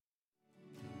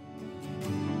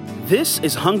This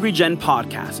is Hungry Gen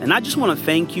Podcast, and I just want to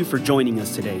thank you for joining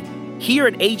us today. Here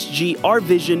at HG, our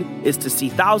vision is to see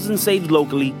thousands saved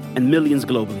locally and millions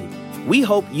globally. We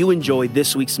hope you enjoy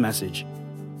this week's message.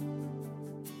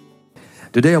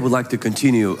 Today I would like to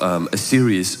continue a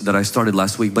series that I started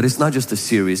last week, but it's not just a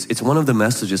series, it's one of the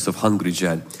messages of Hungry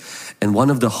Gen and one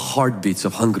of the heartbeats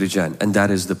of Hungry Gen, and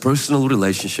that is the personal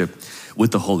relationship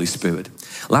with the Holy Spirit.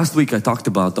 Last week I talked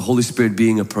about the Holy Spirit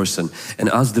being a person and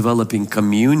us developing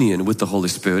communion with the Holy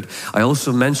Spirit. I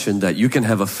also mentioned that you can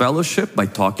have a fellowship by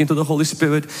talking to the Holy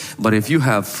Spirit, but if you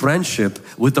have friendship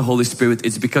with the Holy Spirit,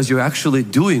 it's because you're actually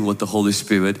doing what the Holy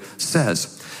Spirit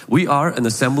says. We are an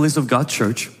Assemblies of God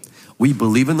church. We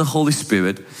believe in the Holy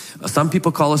Spirit. Some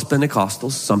people call us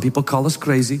Pentecostals, some people call us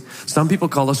crazy, some people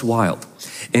call us wild.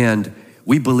 And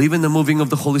we believe in the moving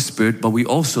of the Holy Spirit, but we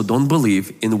also don't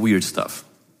believe in weird stuff.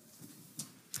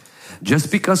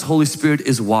 Just because Holy Spirit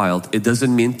is wild, it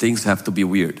doesn't mean things have to be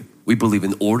weird. We believe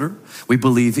in order. We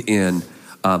believe in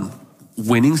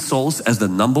winning souls as the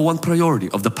number one priority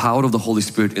of the power of the Holy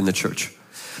Spirit in the church.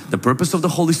 The purpose of the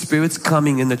Holy Spirit's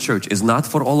coming in the church is not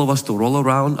for all of us to roll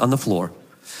around on the floor,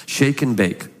 shake and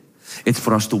bake. It's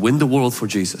for us to win the world for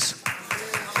Jesus.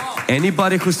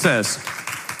 Anybody who says,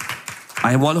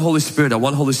 I want Holy Spirit, I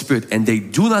want Holy Spirit, and they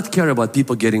do not care about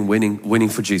people winning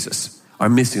for Jesus, are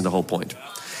missing the whole point.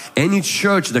 Any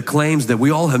church that claims that we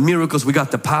all have miracles, we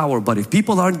got the power, but if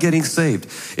people aren't getting saved,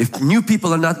 if new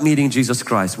people are not meeting Jesus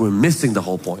Christ, we're missing the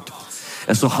whole point.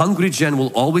 And so Hungry Gen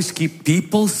will always keep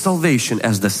people's salvation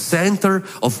as the center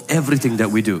of everything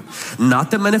that we do. Not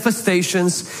the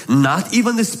manifestations, not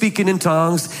even the speaking in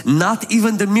tongues, not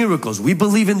even the miracles. We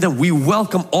believe in them. We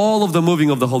welcome all of the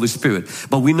moving of the Holy Spirit.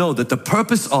 But we know that the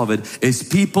purpose of it is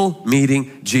people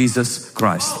meeting Jesus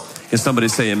Christ. Can somebody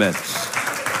say amen?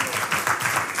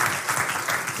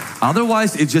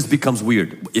 Otherwise, it just becomes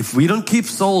weird. If we don't keep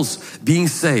souls being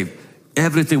saved,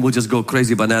 everything will just go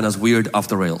crazy bananas, weird, off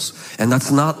the rails. And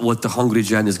that's not what the Hungry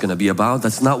Gen is going to be about.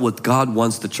 That's not what God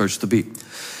wants the church to be.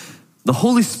 The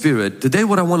Holy Spirit, today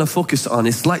what I want to focus on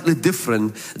is slightly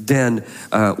different than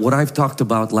what I've talked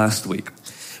about last week.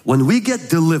 When we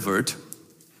get delivered,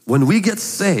 when we get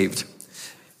saved,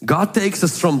 God takes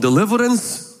us from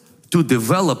deliverance to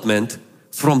development,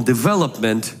 from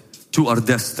development to our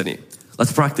destiny.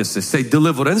 Let's practice this. Say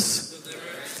deliverance,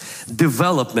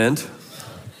 development,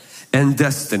 and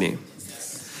destiny.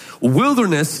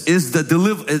 Wilderness is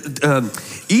the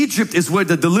Egypt is where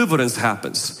the deliverance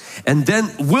happens, and then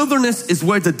wilderness is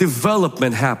where the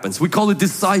development happens. We call it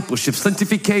discipleship,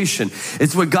 sanctification.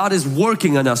 It's where God is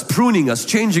working on us, pruning us,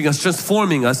 changing us,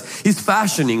 transforming us. He's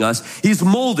fashioning us, He's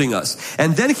molding us,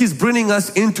 and then He's bringing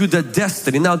us into the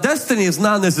destiny. Now destiny is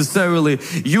not necessarily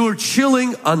you're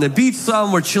chilling on the beach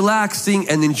somewhere, chillaxing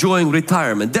and enjoying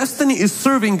retirement. Destiny is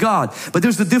serving God, but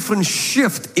there's a different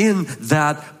shift in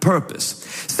that purpose.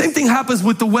 Same thing happens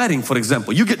with the wedding, for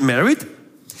example. You get married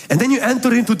and then you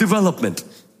enter into development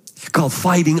called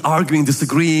fighting, arguing,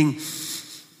 disagreeing,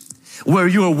 where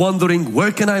you are wondering,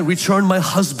 where can I return my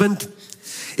husband?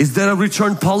 Is there a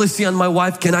return policy on my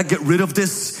wife? Can I get rid of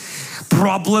this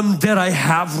problem that I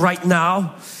have right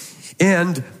now?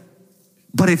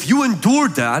 But if you endure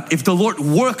that, if the Lord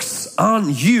works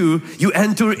on you, you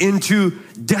enter into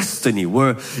destiny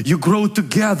where you grow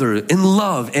together in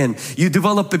love and you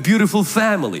develop a beautiful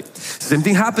family. Same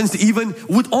thing happens even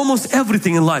with almost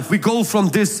everything in life. We go from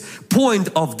this point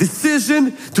of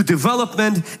decision to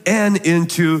development and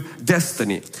into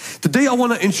destiny. Today I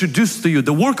want to introduce to you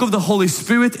the work of the Holy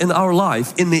Spirit in our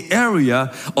life in the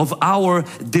area of our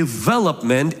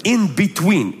development in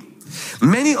between.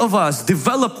 Many of us,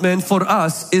 development for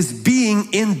us is being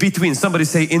in between. Somebody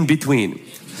say in between.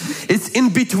 It's in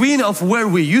between of where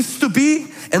we used to be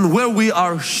and where we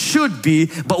should be,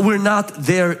 but we're not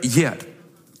there yet.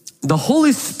 The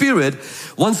Holy Spirit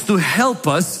wants to help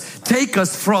us, take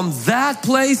us from that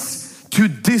place to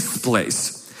this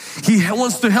place. He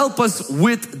wants to help us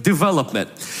with development.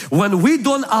 When we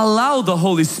don't allow the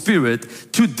Holy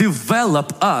Spirit to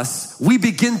develop us, we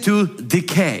begin to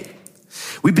decay.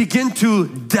 We begin to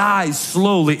die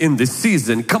slowly in this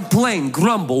season, complain,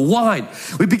 grumble, whine.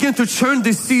 We begin to turn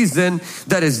this season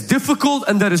that is difficult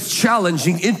and that is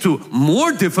challenging into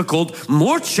more difficult,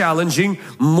 more challenging,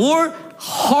 more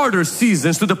harder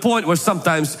seasons, to the point where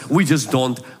sometimes we just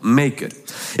don't make it.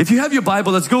 If you have your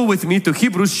Bible, let's go with me to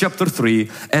Hebrews chapter 3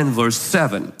 and verse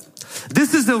 7.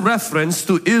 This is a reference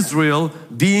to Israel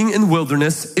being in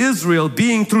wilderness, Israel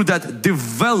being through that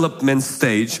development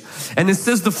stage. And it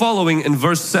says the following in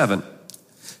verse 7.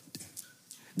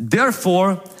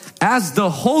 Therefore, as the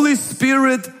Holy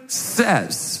Spirit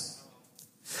says,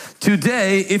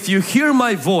 Today, if you hear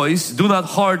my voice, do not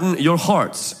harden your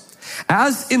hearts.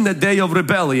 As in the day of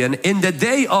rebellion, in the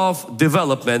day of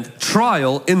development,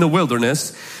 trial in the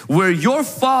wilderness, where your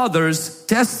fathers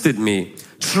tested me,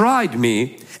 tried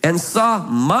me, and saw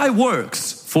my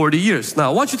works 40 years. Now,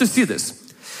 I want you to see this.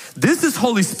 This is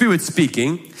Holy Spirit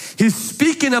speaking. He's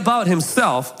speaking about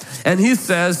Himself, and He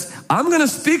says, I'm going to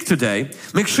speak today.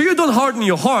 Make sure you don't harden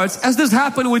your hearts as this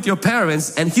happened with your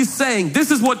parents. And He's saying, this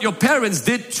is what your parents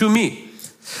did to me.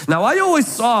 Now, I always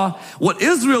saw what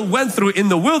Israel went through in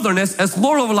the wilderness as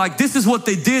more of like, this is what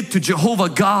they did to Jehovah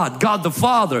God, God the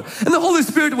Father. And the Holy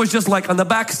Spirit was just like on the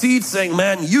back seat saying,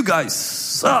 man, you guys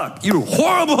suck. You're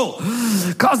horrible,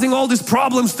 causing all these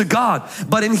problems to God.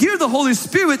 But in here, the Holy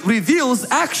Spirit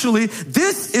reveals actually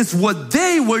this is what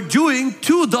they were doing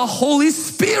to the Holy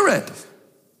Spirit.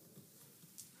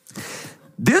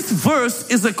 This verse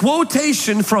is a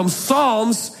quotation from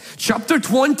Psalms chapter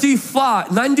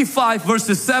 95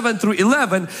 verses 7 through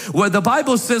 11, where the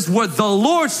Bible says where the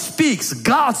Lord speaks,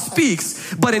 God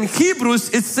speaks, but in Hebrews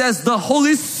it says the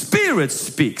Holy Spirit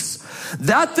speaks.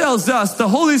 That tells us the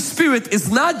Holy Spirit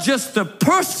is not just a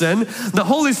person, the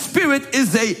Holy Spirit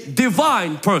is a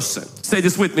divine person. Say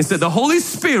this with me, say the Holy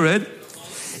Spirit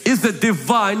is a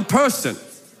divine person.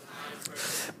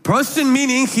 Person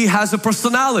meaning He has a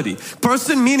personality.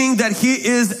 Person meaning that He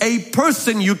is a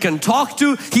person you can talk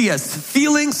to. He has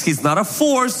feelings. He's not a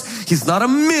force. He's not a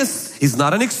mist. He's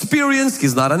not an experience.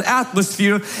 He's not an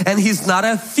atmosphere. And He's not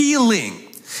a feeling.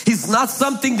 He's not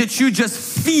something that you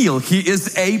just feel. He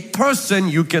is a person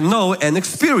you can know and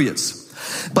experience.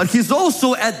 But He's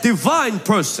also a divine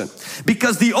person,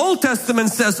 because the Old Testament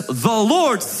says, the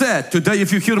Lord said, today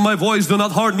if you hear my voice, do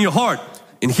not harden your heart.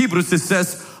 In Hebrews it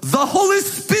says, the Holy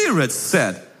Spirit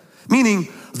said, meaning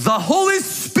the Holy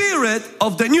Spirit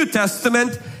of the New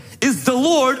Testament is the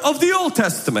Lord of the Old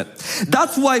Testament.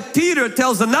 That's why Peter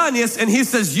tells Ananias and he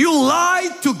says, you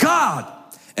lied to God.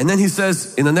 And then he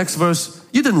says in the next verse,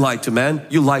 you didn't lie to man,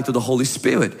 you lied to the Holy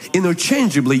Spirit.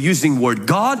 Interchangeably using word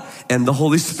God and the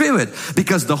Holy Spirit,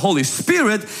 because the Holy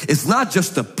Spirit is not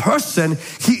just a person,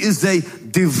 He is a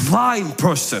divine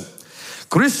person.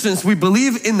 Christians, we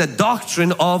believe in the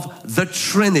doctrine of the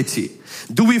Trinity.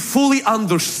 Do we fully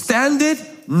understand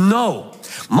it? No.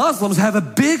 Muslims have a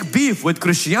big beef with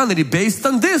Christianity based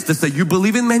on this. They say you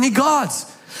believe in many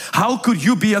gods. How could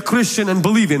you be a Christian and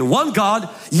believe in one God,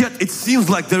 yet it seems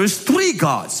like there is three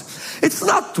gods? It's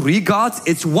not three gods,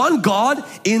 it's one God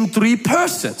in three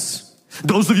persons.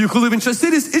 Those of you who live in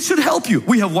Tri-Cities, it should help you.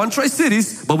 We have one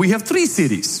Tri-Cities, but we have three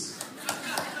cities.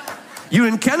 You're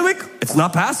in Kennewick, it's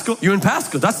not Pasco. You're in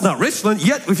Pasco, that's not Richland.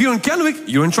 Yet if you're in Kennewick,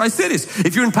 you're in Tri-Cities.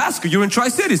 If you're in Pasco, you're in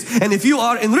Tri-Cities. And if you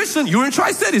are in Richland, you're in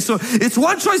Tri-Cities. So it's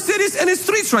one Tri-Cities and it's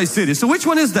three Tri-Cities. So which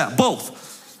one is that? Both.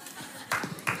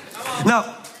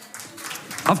 Now,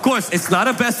 of course, it's not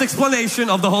a best explanation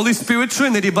of the Holy Spirit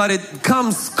Trinity, but it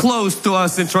comes close to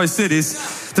us in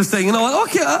Tri-Cities to say, you know what,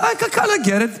 okay, I kind of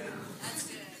get it.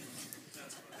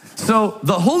 So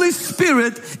the Holy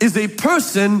Spirit is a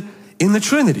person in the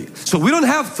Trinity. So we don't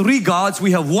have three gods,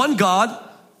 we have one God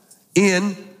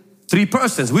in three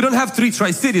persons. We don't have three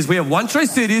Tri-Cities, we have one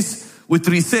Tri-Cities with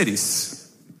three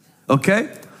cities.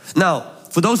 Okay? Now,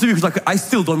 for those of you who's like, I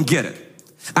still don't get it.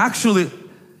 Actually,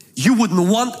 you wouldn't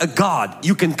want a God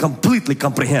you can completely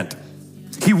comprehend.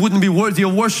 He wouldn't be worthy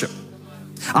of worship.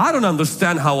 I don't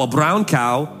understand how a brown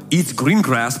cow eats green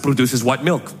grass, produces white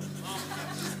milk.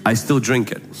 I still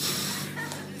drink it.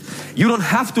 You don't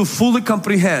have to fully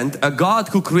comprehend a God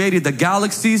who created the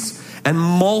galaxies and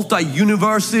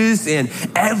multi-universes and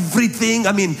everything.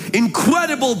 I mean,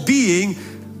 incredible being.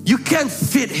 You can't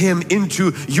fit Him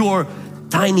into your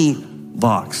tiny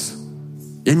box.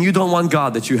 And you don't want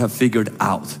God that you have figured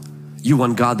out. You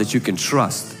want God that you can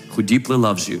trust, who deeply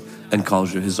loves you and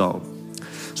calls you His own.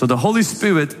 So the Holy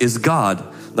Spirit is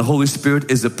God. The Holy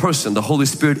Spirit is a person. The Holy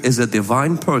Spirit is a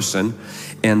divine person.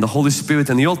 And the Holy Spirit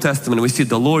in the Old Testament, we see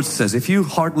the Lord says, if you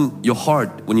harden your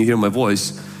heart when you hear my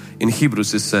voice, in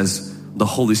Hebrews it says, the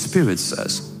Holy Spirit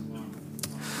says.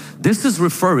 This is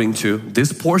referring to,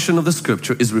 this portion of the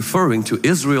scripture is referring to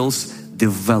Israel's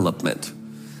development.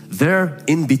 They're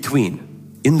in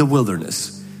between, in the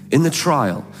wilderness, in the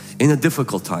trial, in a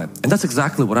difficult time. And that's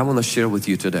exactly what I want to share with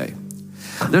you today.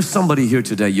 There's somebody here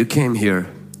today, you came here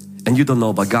and you don't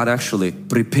know, but God actually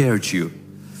prepared you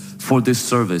for this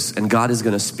service, and God is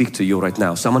going to speak to you right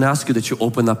now. So I'm going to ask you that you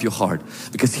open up your heart,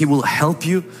 because He will help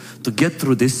you to get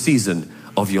through this season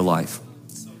of your life.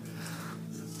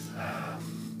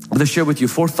 I'm going to share with you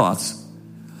 4 thoughts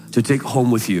to take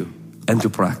home with you and to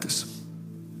practice.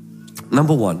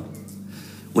 Number 1,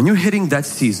 when you're hitting that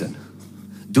season,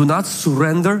 do not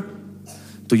surrender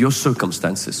to your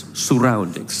circumstances,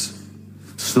 surroundings.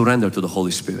 Surrender to the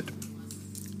Holy Spirit.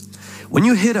 When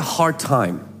you hit a hard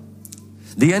time,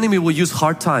 the enemy will use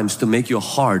hard times to make you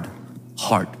hard.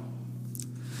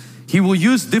 He will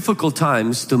use difficult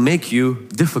times to make you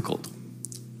difficult.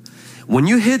 When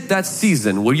you hit that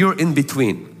season where you're in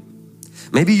between,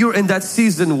 maybe you're in that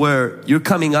season where you're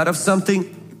coming out of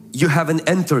something, you haven't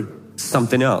entered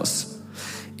something else.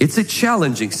 It's a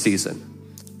challenging season.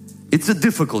 It's a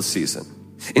difficult season.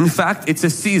 In fact, it's a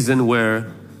season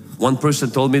where one person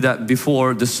told me that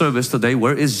before the service today,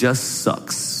 where it just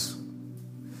sucks.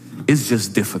 It's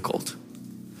just difficult.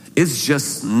 It's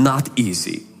just not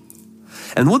easy.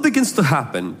 And what begins to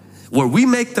happen where we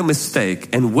make the mistake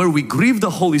and where we grieve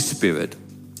the Holy Spirit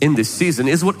in this season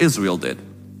is what Israel did.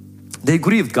 They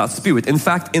grieved God's Spirit. In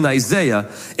fact, in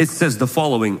Isaiah, it says the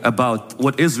following about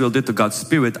what Israel did to God's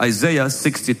Spirit. Isaiah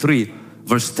 63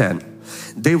 verse 10.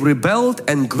 They rebelled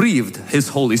and grieved His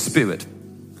Holy Spirit.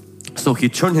 So He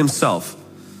turned Himself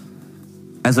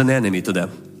as an enemy to them.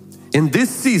 In this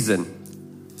season,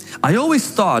 I always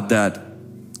thought that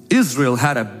Israel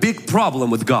had a big problem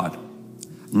with God.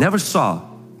 Never saw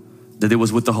that it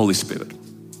was with the Holy Spirit.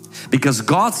 Because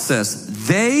God says,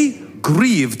 they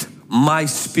grieved my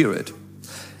spirit.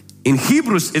 In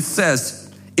Hebrews it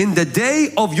says, in the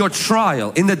day of your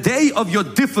trial, in the day of your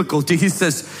difficulty, He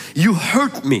says, you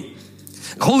hurt me.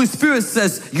 Holy Spirit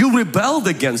says, you rebelled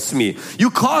against me. You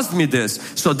caused me this.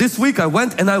 So this week I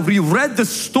went and I reread the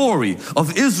story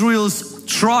of Israel's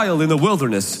trial in the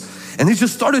wilderness. And I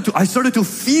started to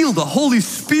feel the Holy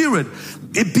Spirit,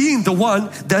 it being the one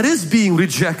that is being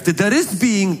rejected, that is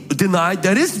being denied,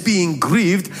 that is being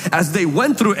grieved as they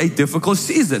went through a difficult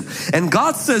season. And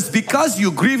God says, because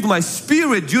you grieved my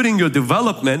spirit during your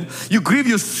development, you grieved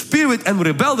your spirit and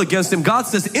rebelled against Him. God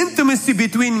says, intimacy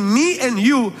between me and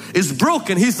you is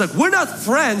broken. He's like, we're not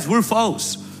friends, we're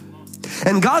foes.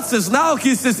 And God says, now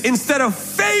He says, instead of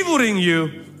favoring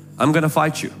you, I'm gonna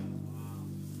fight you.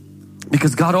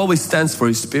 Because God always stands for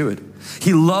His Spirit.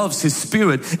 He loves His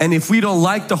Spirit. And if we don't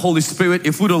like the Holy Spirit,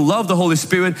 if we don't love the Holy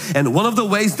Spirit, and one of the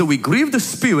ways that we grieve the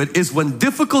Spirit is when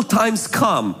difficult times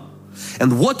come,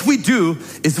 and what we do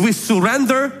is we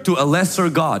surrender to a lesser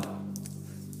God,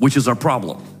 which is our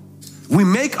problem. We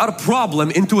make our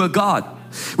problem into a God.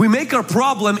 We make our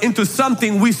problem into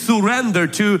something we surrender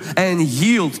to and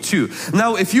yield to.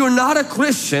 Now, if you're not a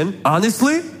Christian,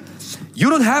 honestly, you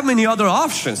don't have many other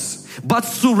options. But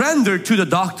surrender to the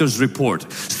doctor's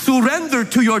report. Surrender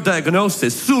to your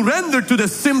diagnosis. Surrender to the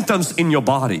symptoms in your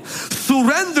body.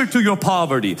 Surrender to your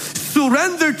poverty.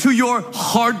 Surrender to your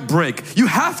heartbreak. You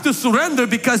have to surrender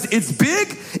because it's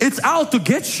big. It's out to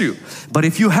get you. But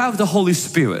if you have the Holy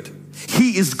Spirit,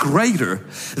 He is greater.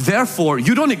 Therefore,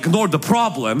 you don't ignore the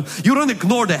problem. You don't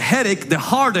ignore the headache, the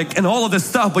heartache and all of this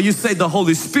stuff. But you say the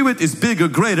Holy Spirit is bigger,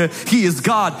 greater. He is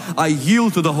God. I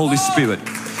yield to the Holy Spirit.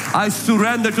 I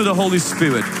surrender to the Holy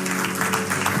Spirit.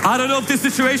 I don't know if this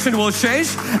situation will change.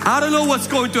 I don't know what's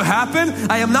going to happen.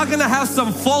 I am not going to have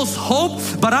some false hope,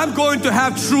 but I'm going to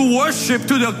have true worship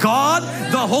to the God,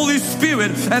 the Holy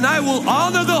Spirit, and I will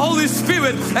honor the Holy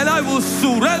Spirit and I will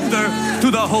surrender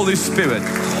to the Holy Spirit.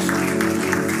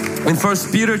 In 1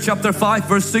 Peter chapter 5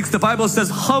 verse 6, the Bible says,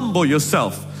 humble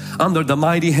yourself under the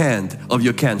mighty hand of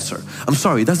your cancer. I'm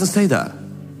sorry, it doesn't say that.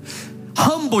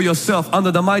 Humble yourself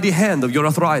under the mighty hand of your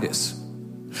arthritis.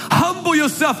 Humble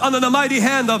yourself under the mighty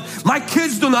hand of my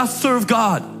kids do not serve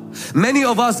God. Many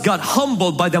of us got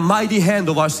humbled by the mighty hand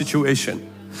of our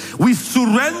situation. We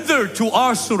surrender to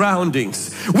our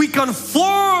surroundings. We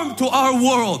conform to our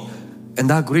world. And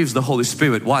that grieves the Holy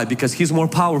Spirit. Why? Because He's more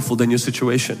powerful than your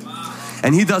situation.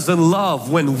 And He doesn't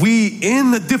love when we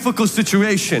in a difficult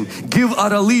situation give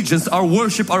our allegiance, our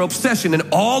worship, our obsession and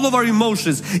all of our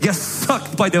emotions get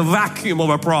sucked by the vacuum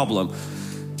of our problem.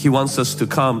 He wants us to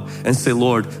come and say,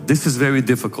 Lord, this is very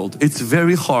difficult. It's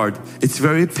very hard. It's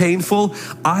very painful.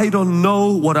 I don't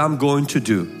know what I'm going to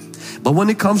do. But when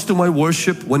it comes to my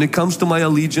worship, when it comes to my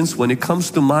allegiance, when it comes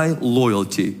to my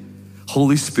loyalty,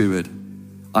 Holy Spirit,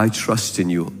 I trust in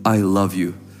you. I love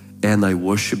you. And I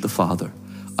worship the Father.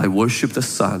 I worship the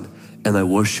Son and I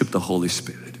worship the Holy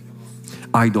Spirit.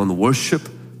 I don't worship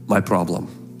my problem.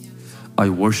 I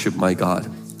worship my God.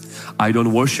 I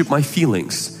don't worship my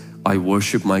feelings. I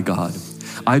worship my God.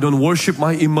 I don't worship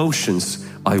my emotions.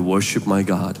 I worship my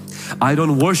God. I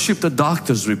don't worship the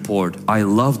doctor's report. I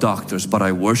love doctors, but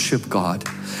I worship God.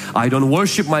 I don't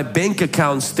worship my bank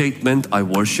account statement. I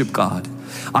worship God.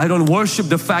 I don't worship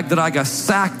the fact that I got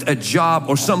sacked at job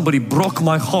or somebody broke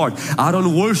my heart. I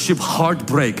don't worship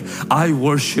heartbreak. I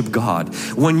worship God.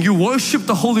 When you worship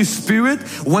the Holy Spirit,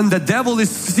 when the devil is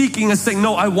seeking and saying,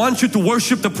 no, I want you to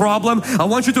worship the problem, I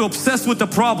want you to obsess with the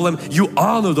problem, you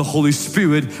honor the Holy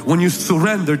Spirit when you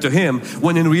surrender to Him,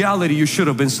 when in reality you should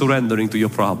have been surrendering to your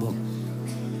problem.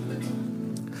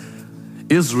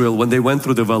 Israel, when they went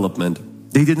through development,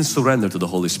 they didn't surrender to the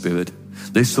Holy Spirit.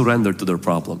 They surrendered to their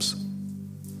problems.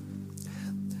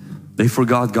 They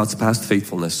forgot God's past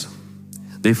faithfulness.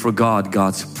 They forgot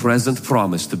God's present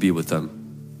promise to be with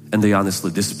them. And they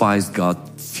honestly despised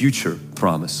God's future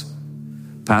promise.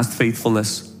 Past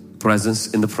faithfulness, presence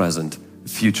in the present,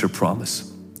 future promise.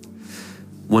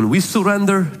 When we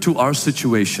surrender to our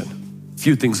situation,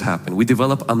 few things happen. We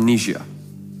develop amnesia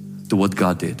to what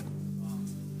God did.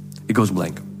 It goes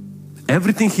blank.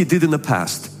 Everything He did in the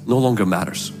past no longer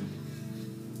matters.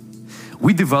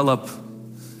 We develop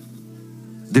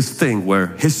this thing where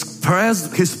His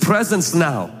presence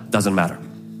now doesn't matter.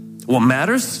 What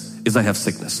matters is I have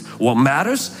sickness. What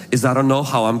matters is I don't know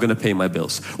how I'm going to pay my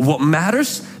bills. What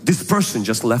matters, this person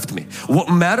just left me. What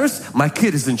matters, my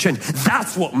kid is in change.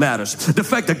 That's what matters. The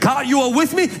fact that God, you are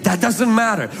with me, that doesn't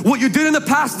matter. What you did in the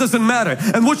past doesn't matter.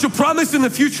 And what you promised in the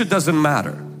future doesn't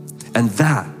matter. And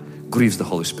that grieves the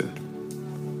Holy Spirit.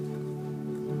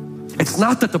 It's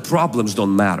not that the problems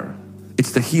don't matter.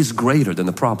 It's that He's greater than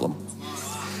the problem.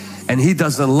 And He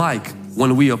doesn't like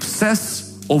when we obsess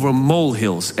over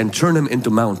molehills and turn them into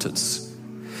mountains,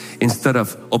 instead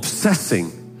of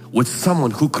obsessing with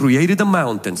someone who created the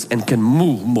mountains and can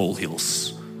move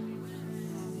molehills.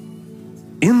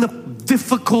 In the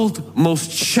difficult,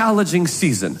 most challenging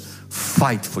season,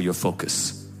 fight for your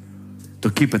focus to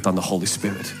keep it on the Holy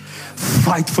Spirit.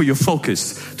 Fight for your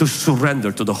focus to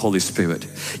surrender to the Holy Spirit.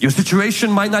 Your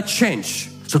situation might not change,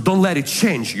 so don't let it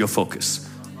change your focus.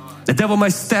 The devil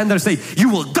might stand there and say, you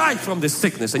will die from this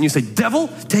sickness. And you say, devil,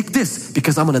 take this,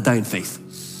 because I'm going to die in faith.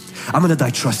 I'm going to die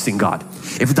trusting God.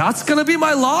 If that's going to be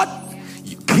my lot,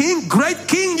 King, great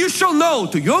King, you shall know,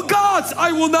 to your gods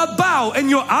I will not bow, and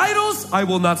your idols I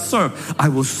will not serve. I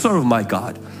will serve my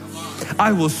God.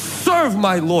 I will serve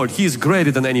my Lord. He is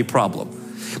greater than any problem.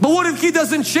 But what if He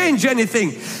doesn't change anything?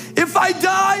 If I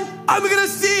die, I'm going to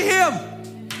see Him.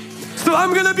 So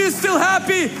I'm going to be still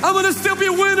happy. I'm going to still be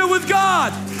a winner with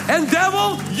God. And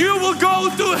devil, you will go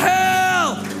to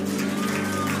hell.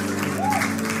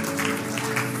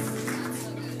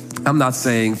 I'm not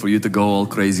saying for you to go all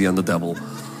crazy on the devil.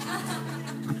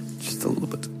 Just a little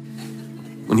bit.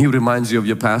 When he reminds you of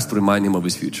your past, remind him of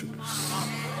his future.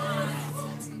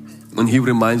 When he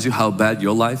reminds you how bad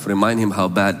your life, remind him how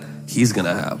bad he's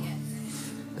gonna have.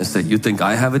 And say, you think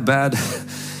I have it bad?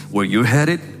 Where you're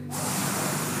headed?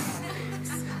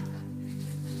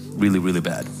 Really, really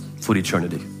bad for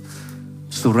eternity.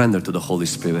 Surrender to the Holy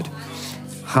Spirit.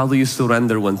 How do you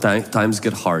surrender when times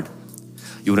get hard?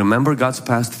 You remember God's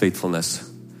past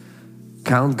faithfulness.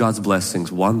 Count God's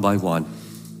blessings one by one.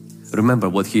 Remember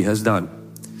what He has done.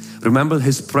 Remember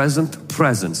His present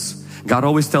presence. God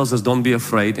always tells us don't be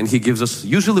afraid, and He gives us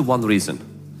usually one reason.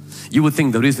 You would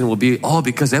think the reason will be, oh,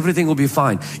 because everything will be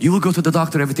fine. You will go to the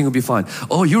doctor, everything will be fine.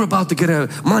 Oh, you're about to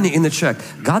get money in the check.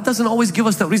 God doesn't always give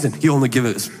us that reason. He only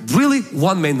gives us really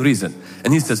one main reason.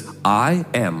 And He says, I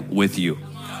am with you.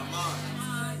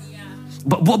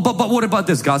 But what about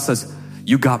this? God says,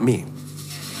 you got me.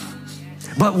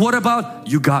 But what about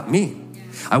you got me?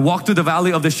 I walk through the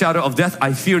valley of the shadow of death.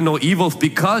 I fear no evil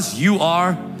because you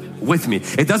are with me.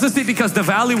 It doesn't say because the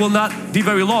valley will not be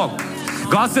very long.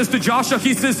 God says to Joshua,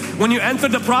 He says, when you enter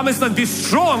the promised land, be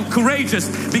strong, courageous,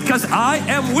 because I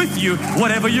am with you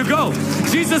wherever you go.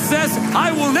 Jesus says,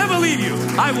 I will never leave you.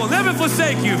 I will never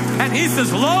forsake you. And He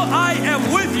says, lo, I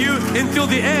am with you until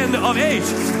the end of age.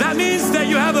 That means that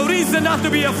you have a reason not to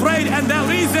be afraid, and that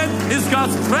reason is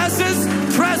God's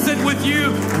presence present with you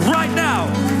right now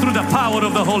through the power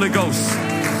of the Holy Ghost.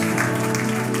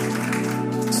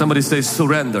 Somebody say,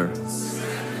 surrender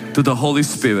to the Holy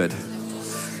Spirit,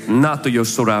 not to your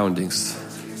surroundings.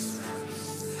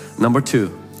 Number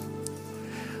 2,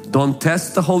 don't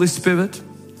test the Holy Spirit.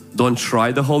 Don't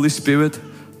try the Holy Spirit.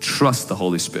 Trust the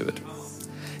Holy Spirit.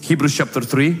 Hebrews chapter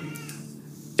 3,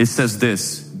 it says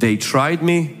this, they tried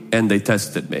me and they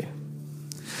tested me.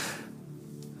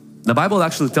 The Bible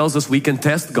actually tells us we can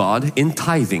test God in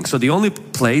tithing. So the only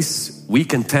place we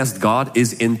can test God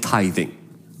is in tithing.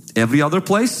 Every other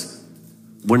place,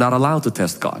 we're not allowed to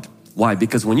test God. Why?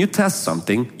 Because when you test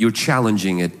something, you're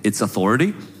challenging it, its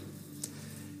authority,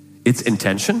 its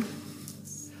intention.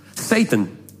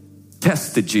 Satan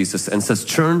tested Jesus and says,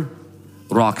 turn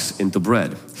rocks into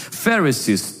bread.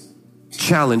 Pharisees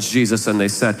challenged Jesus and they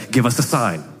said, give us a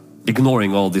sign,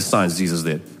 ignoring all these signs Jesus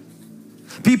did.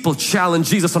 People challenged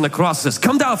Jesus on the cross, says,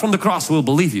 come down from the cross, we'll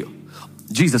believe you.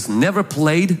 Jesus never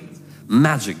played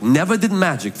magic, never did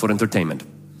magic for entertainment.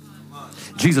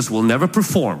 Jesus will never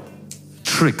perform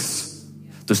tricks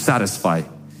to satisfy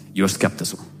your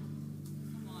skepticism.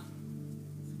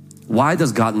 Why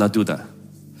does God not do that?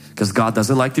 Because God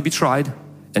doesn't like to be tried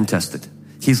and tested.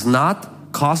 He's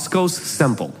not Costco's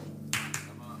sample.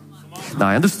 Now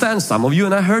I understand some of you,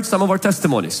 and I heard some of our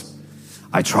testimonies.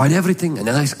 I tried everything and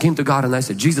then I came to God and I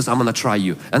said, Jesus, I'm gonna try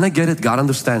you. And I get it, God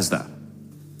understands that.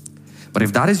 But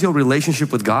if that is your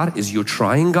relationship with God, is you're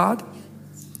trying God,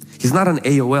 He's not an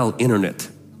AOL internet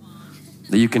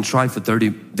that you can try for 30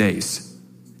 days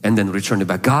and then return it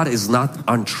back. God is not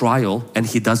on trial and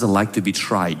He doesn't like to be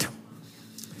tried.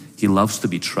 He loves to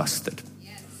be trusted.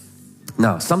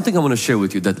 Now, something I want to share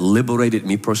with you that liberated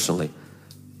me personally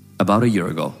about a year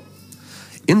ago.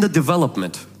 In the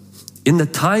development, in the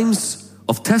times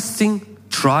of testing,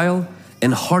 trial,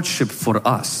 and hardship for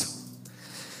us,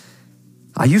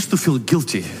 I used to feel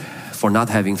guilty for not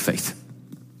having faith.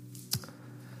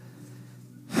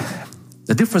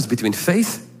 The difference between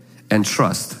faith and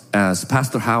trust, as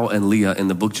Pastor Howe and Leah in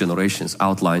the book Generations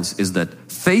outlines, is that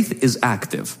faith is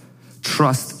active,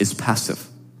 trust is passive.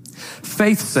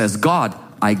 Faith says, God,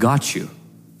 I got you.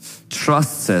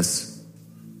 Trust says,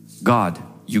 God,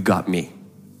 you got me.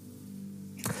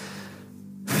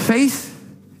 Faith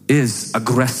is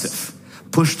aggressive.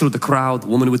 Push through the crowd,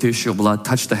 woman with the issue of blood,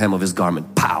 touch the hem of his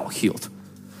garment, pow, healed.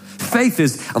 Faith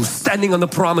is, I'm standing on the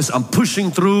promise, I'm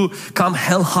pushing through, come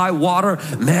hell high water,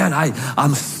 man,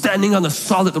 I'm standing on a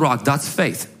solid rock. That's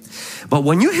faith. But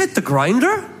when you hit the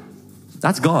grinder,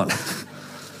 that's gone.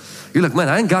 You're like, man,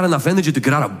 I ain't got enough energy to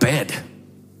get out of bed.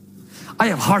 I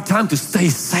have a hard time to stay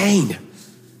sane.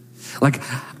 Like,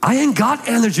 I ain't got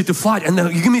energy to fight. And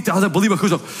then you give me the other believer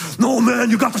who's like, no man,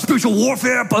 you got the spiritual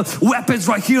warfare weapons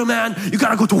right here, man. You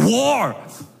gotta go to war.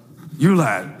 You're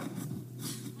like,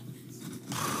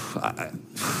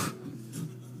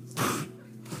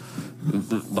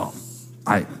 no,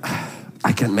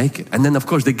 I can't make it. And then of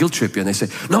course they guilt trip you and they say,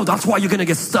 no, that's why you're gonna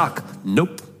get stuck.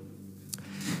 Nope.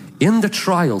 In the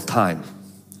trial time,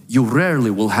 you rarely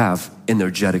will have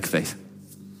energetic faith.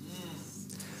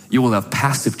 You will have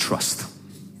passive trust,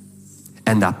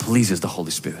 and that pleases the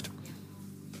Holy Spirit.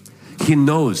 He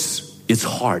knows it's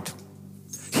hard.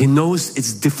 He knows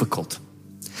it's difficult.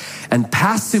 And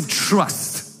passive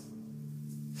trust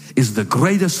is the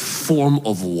greatest form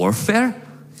of warfare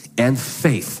and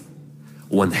faith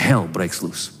when hell breaks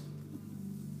loose.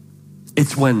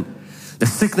 It's when the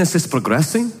sickness is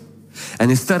progressing,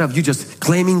 and instead of you just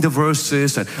claiming the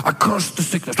verses and I curse the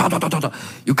sickness,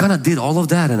 you kind of did all of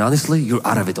that, and honestly you're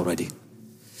out of it already.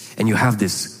 And you have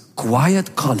this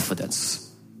quiet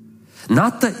confidence.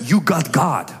 Not that you got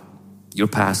God. You're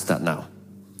past that now.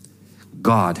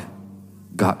 God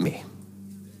got me.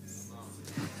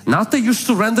 Not that you're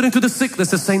surrendering to the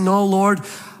sickness and saying, no Lord,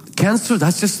 cancer,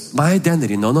 that's just my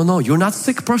identity. No. You're not a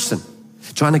sick person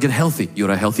trying to get healthy.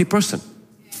 You're a healthy person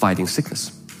fighting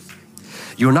sickness.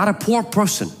 You're not a poor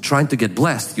person trying to get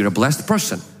blessed. You're a blessed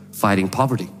person fighting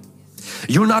poverty.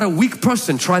 You're not a weak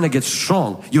person trying to get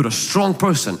strong. You're a strong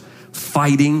person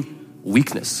fighting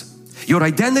weakness. Your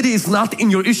identity is not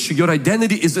in your issue. Your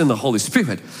identity is in the Holy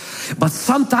Spirit. But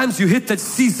sometimes you hit that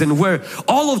season where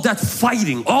all of that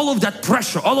fighting, all of that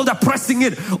pressure, all of that pressing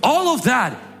in, all of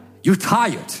that, you're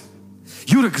tired.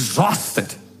 You're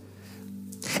exhausted.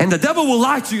 And the devil will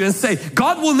lie to you and say,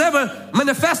 God will never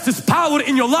manifest His power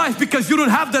in your life because you don't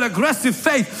have that aggressive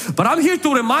faith. But I'm here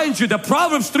to remind you that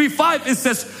Proverbs 3:5, it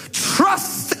says,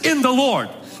 trust in the Lord.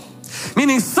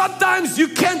 Meaning sometimes you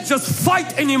can't just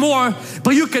fight anymore,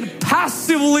 but you can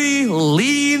passively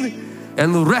lean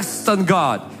and rest on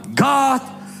God. God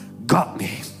got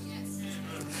me.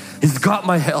 He's got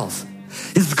my health.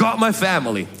 He's got my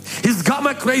family. He's got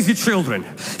my crazy children.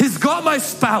 He's got my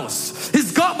spouse.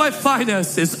 He's got my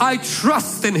finances. I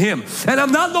trust in Him. And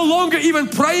I'm not no longer even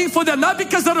praying for them. Not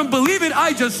because I don't believe it.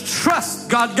 I just trust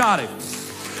God got it.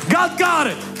 God got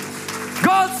it.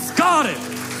 God's got it.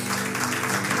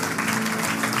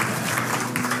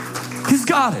 He's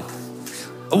got it.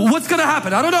 What's going to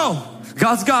happen? I don't know.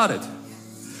 God's got it.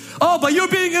 Oh, but you're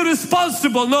being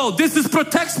irresponsible. No, this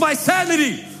protects my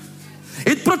sanity.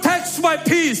 It protects my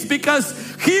peace,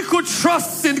 because he who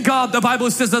trusts in God, the Bible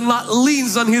says, and not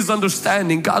leans on his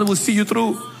understanding, God will see you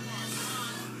through.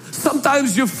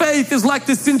 Sometimes your faith is like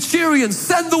the centurion.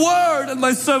 Send the word and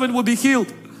my servant will be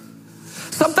healed.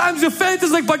 Sometimes your faith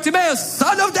is like Bartimaeus,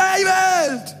 son of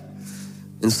David.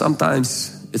 And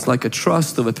sometimes It's like a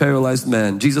trust of a paralyzed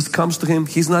man. Jesus comes to him.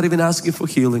 He's not even asking for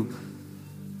healing.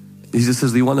 Jesus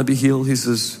says, do you want to be healed? He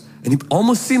says, and he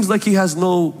almost seems like he has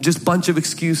no just bunch of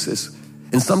excuses.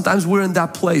 And sometimes we're in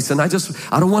that place, and I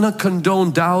don't want to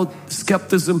condone doubt,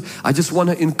 skepticism. I just want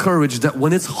to encourage that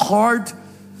when it's hard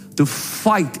to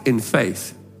fight in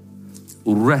faith,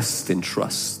 rest in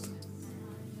trust.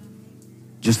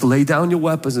 Just lay down your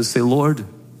weapons and say, Lord,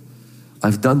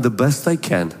 I've done the best I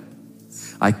can.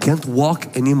 I can't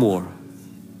walk anymore.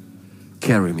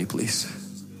 Carry me, please.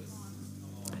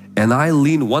 And I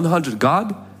lean 100.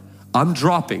 God, I'm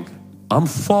dropping. I'm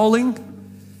falling.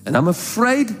 And I'm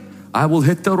afraid I will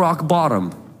hit the rock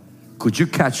bottom. Could you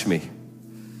catch me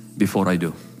before I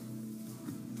do?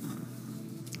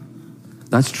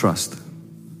 That's trust.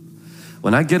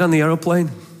 When I get on the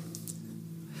airplane,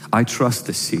 I trust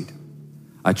the seat.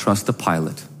 I trust the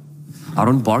pilot. I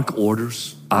don't bark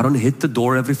orders. I don't hit the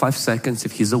door every 5 seconds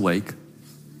if he's awake.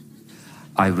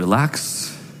 I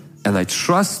relax and I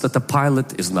trust that the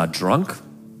pilot is not drunk.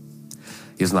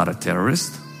 He's not a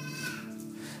terrorist.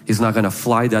 He's not going to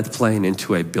fly that plane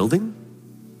into a building.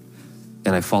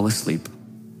 And I fall asleep.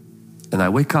 And I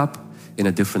wake up in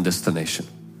a different destination.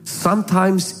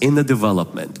 Sometimes in the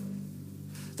development,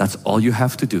 that's all you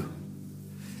have to do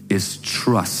is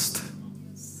trust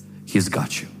He's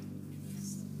got you.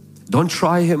 Don't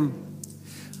try Him.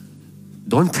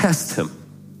 Don't test Him.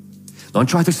 Don't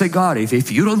try to say, God, if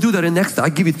you don't do that in next, I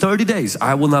give you 30 days,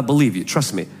 I will not believe you.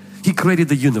 Trust me. He created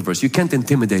the universe. You can't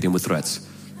intimidate Him with threats.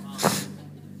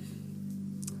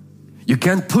 You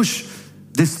can't push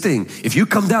this thing. If you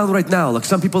come down right now, like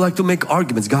some people like to make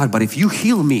arguments, God, but if you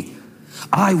heal me,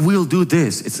 I will do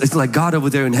this. It's like God over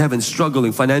there in heaven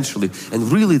struggling financially.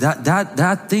 And really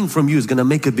that thing from you is going to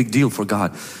make a big deal for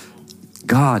God.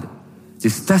 God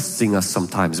is testing us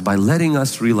sometimes by letting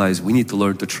us realize we need to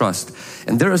learn to trust.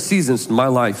 And there are seasons in my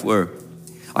life where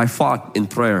I fought in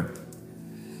prayer,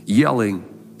 yelling,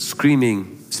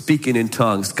 screaming, speaking in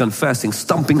tongues, confessing,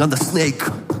 stomping on the snake,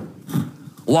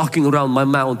 walking around my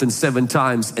mountain 7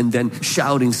 times and then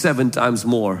shouting 7 times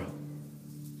more.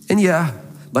 And yeah,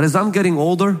 but as I'm getting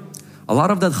older, a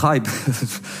lot of that hype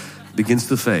begins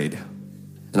to fade.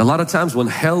 And a lot of times when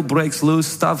hell breaks loose,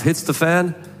 stuff hits the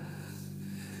fan,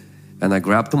 and I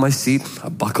grab to my seat, I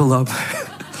buckle up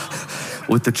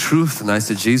with the truth, and I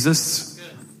said, Jesus,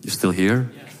 you're still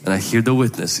here? And I hear the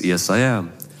witness, yes I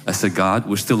am. I said, God,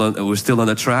 we're still on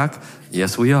the track?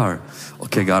 Yes we are.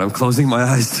 Okay God, I'm closing my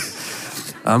eyes.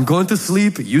 I'm going to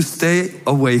sleep, you stay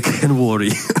awake and worry.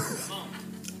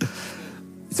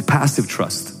 It's passive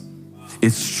trust.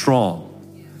 It's strong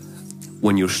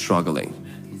when you're struggling.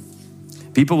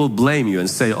 People will blame you and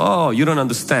say, oh, you don't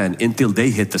understand, until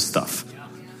they hit the stuff.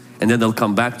 And then they'll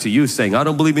come back to you saying, I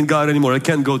don't believe in God anymore, I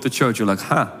can't go to church. You're like,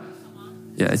 huh?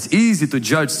 Yeah, it's easy to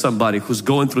judge somebody who's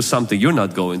going through something you're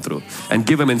not going through and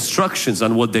give them instructions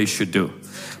on what they should do.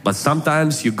 But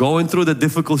sometimes you're going through the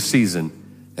difficult season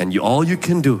and all you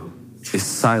can do is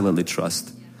silently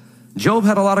trust. Job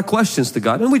had a lot of questions to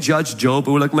God, and we judged Job.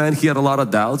 We were like, man, he had a lot of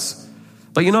doubts.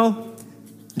 But you know,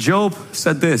 Job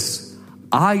said this,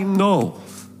 I know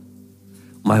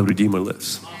my Redeemer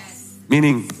lives.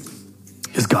 Meaning,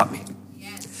 He's got me.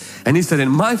 And he said, in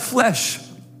my flesh,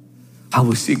 I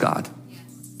will see God.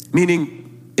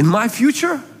 Meaning, in my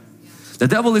future, the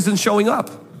devil isn't showing up.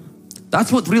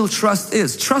 That's what real trust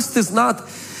is. Trust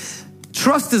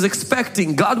is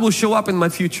expecting God will show up in my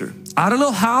future. I don't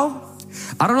know how.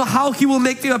 I don't know how He will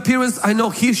make the appearance. I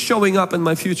know He's showing up in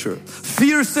my future.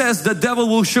 Fear says the devil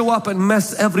will show up and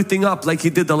mess everything up like he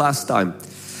did the last time.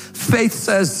 Faith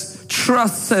says,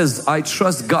 trust says, I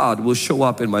trust God will show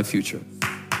up in my future.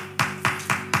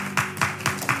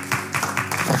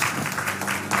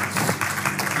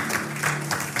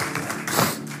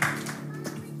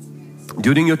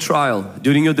 During your trial,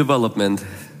 during your development,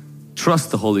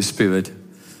 trust the Holy Spirit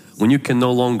when you can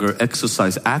no longer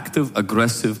exercise active,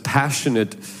 aggressive,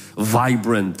 passionate,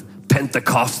 vibrant,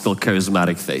 Pentecostal,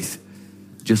 charismatic faith.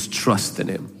 Just trust in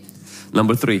Him.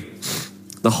 Number 3,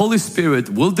 the Holy Spirit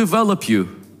will develop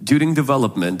you during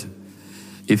development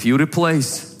if you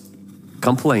replace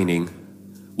complaining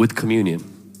with communion,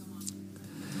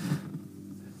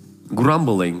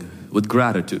 grumbling with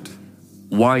gratitude,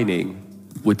 whining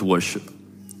with worship.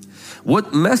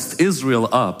 What messed Israel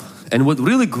up and what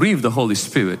really grieved the Holy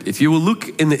Spirit, if you will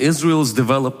look in Israel's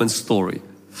development story,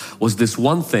 was this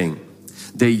one thing.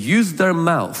 They used their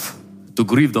mouth to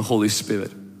grieve the Holy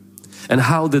Spirit. And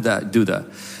how did that do that?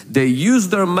 They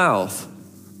used their mouth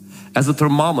as a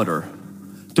thermometer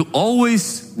to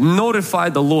always notify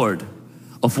the Lord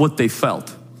of what they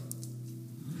felt.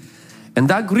 And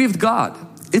that grieved God.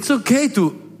 It's okay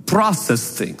to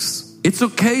process things. It's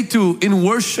okay to, in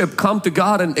worship, come to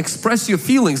God and express your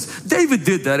feelings. David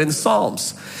did that in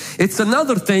Psalms. It's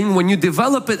another thing when you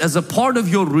develop it as a part of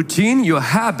your routine, your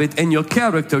habit, and your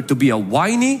character to be a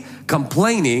whiny,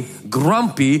 complaining,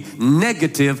 grumpy,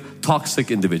 negative, toxic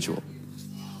individual.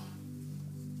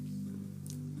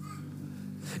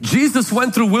 Jesus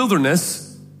went through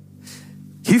wilderness.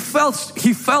 He felt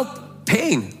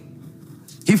pain.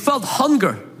 He felt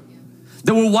hunger.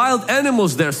 There were wild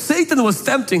animals there. Satan was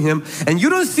tempting him, and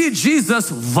you don't see Jesus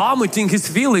vomiting his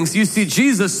feelings. You see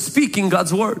Jesus speaking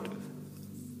God's word.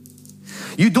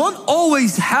 You don't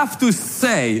always have to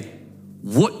say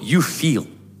what you feel.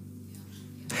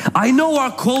 I know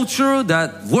our culture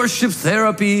that worship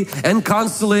therapy and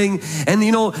counseling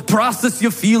and process your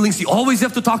feelings. You always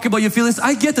have to talk about your feelings.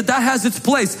 I get that has its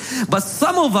place. But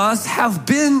some of us have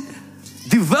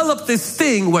developed this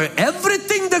thing where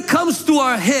everything that comes to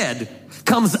our head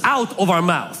comes out of our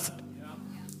mouth.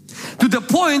 To the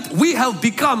point we have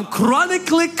become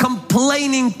chronically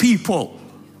complaining people.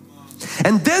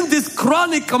 And then this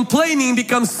chronic complaining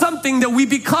becomes something that we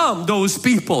become those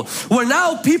people. Where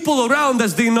now people around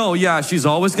us, they know, yeah, she's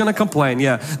always gonna complain.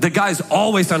 Yeah, the guy's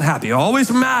always unhappy,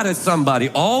 always mad at somebody,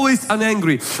 always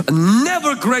angry,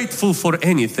 never grateful for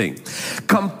anything.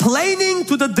 Complaining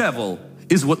to the devil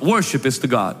is what worship is to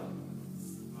God.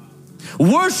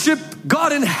 Worship,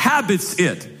 God inhabits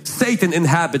it. Satan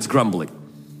inhabits grumbling.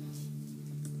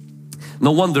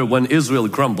 No wonder when Israel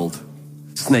grumbled,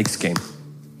 snakes came.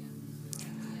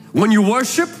 When you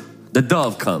worship, the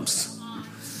dove comes.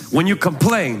 When you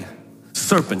complain,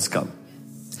 serpents come.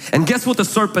 And guess what the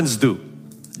serpents do?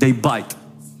 They bite.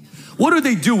 What do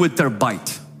they do with their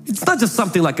bite? It's not just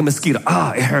something like a mosquito.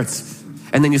 It hurts.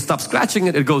 And then you stop scratching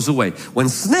it, it goes away. When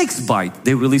snakes bite,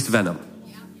 they release venom.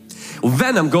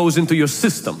 Venom goes into your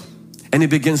system and it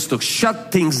begins to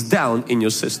shut things down in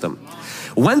your system.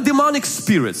 When demonic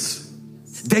spirits,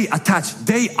 they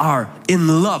are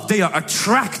in love, they are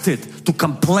attracted to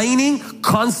complaining,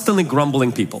 constantly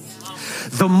grumbling people.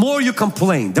 The more you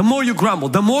complain, the more you grumble,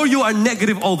 the more you are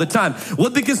negative all the time,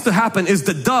 what begins to happen is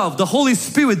the dove, the Holy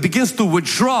Spirit begins to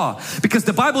withdraw, because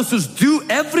the Bible says do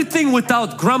everything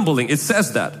without grumbling. It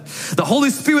says that. The Holy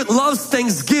Spirit loves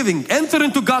thanksgiving. Enter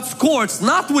into God's courts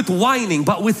not with whining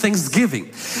but with thanksgiving.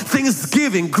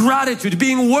 Thanksgiving, gratitude,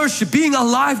 being worship, being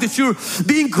alive, that you're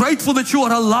being grateful that you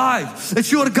are alive,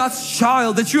 that you are God's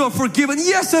child, that you are forgiven.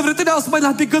 Yes, everything else might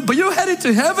not be good, but you're headed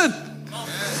to heaven.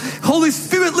 Holy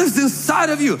Spirit lives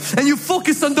inside of you and you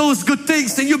focus on those good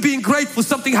things and you're being grateful.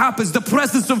 Something happens. The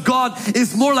presence of God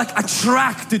is more like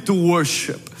attracted to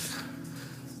worship.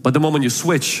 But the moment you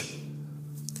switch,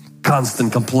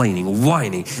 constant complaining,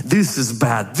 whining, this is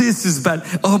bad, this is bad,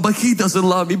 oh but he doesn't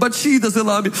love me, but she doesn't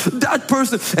love me, that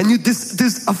person, and you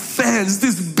this offense,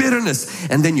 this bitterness,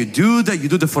 and then you do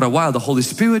that for a while. The Holy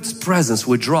Spirit's presence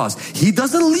withdraws. He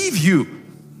doesn't leave you.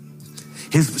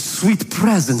 His sweet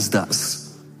presence does.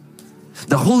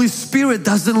 The Holy Spirit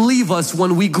doesn't leave us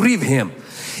when we grieve Him.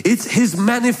 It's His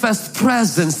manifest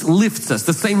presence lifts us.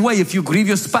 The same way if you grieve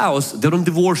your spouse, they don't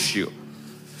divorce you.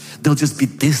 They'll just be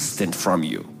distant from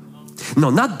you. No,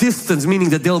 not distance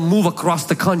meaning that they'll move across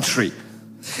the country.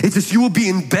 It's just you will be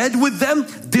in bed with them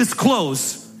this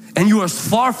close and you are as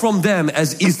far from them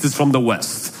as east is from the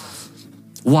west.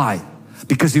 Why?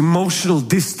 Because emotional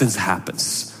distance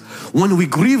happens. When we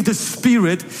grieve the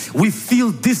Spirit, we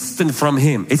feel distant from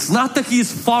Him. It's not that He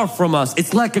is far from us.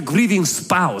 It's like a grieving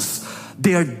spouse.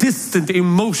 They are distant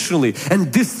emotionally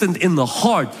and distant in the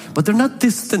heart, but they're not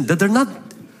distant. They're not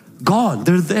gone.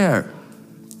 They're there.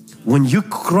 When you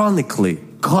chronically,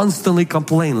 constantly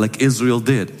complain like Israel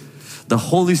did, the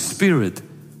Holy Spirit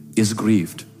is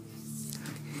grieved.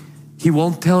 He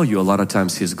won't tell you a lot of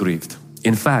times He's grieved.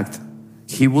 In fact,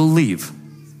 He will leave.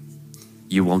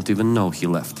 You won't even know He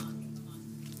left.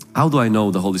 How do I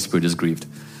know the Holy Spirit is grieved?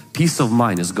 Peace of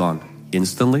mind is gone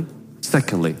instantly.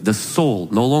 Secondly, the soul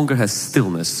no longer has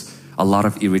stillness. A lot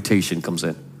of irritation comes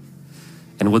in.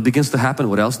 And what begins to happen,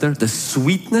 what else there? The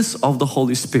sweetness of the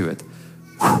Holy Spirit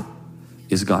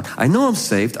is gone. I know I'm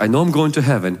saved. I know I'm going to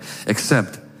heaven,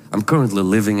 except I'm currently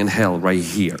living in hell right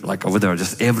here. Like over there,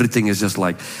 just everything is just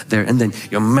like there. And then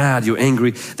you're mad, you're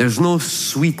angry. There's no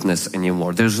sweetness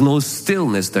anymore. There's no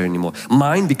stillness there anymore.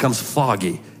 Mind becomes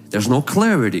foggy. There's no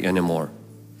clarity anymore.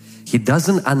 He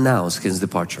doesn't announce His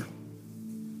departure.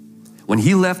 When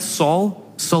He left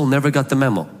Saul, Saul never got the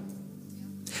memo.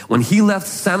 When He left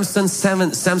Samson,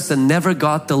 Samson never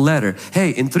got the letter.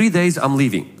 Hey, in 3 days I'm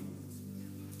leaving.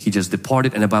 He just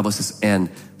departed, and the Bible says, and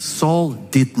Saul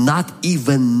did not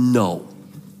even know.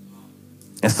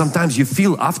 And sometimes you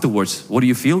feel afterwards, what do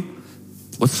you feel?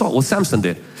 what Samson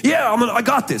did. Yeah, I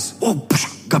got this. Oh,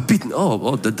 got beaten.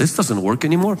 Oh, this doesn't work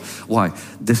anymore. Why?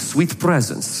 The sweet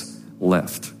presence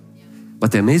left.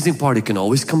 But the amazing part, it can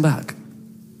always come back.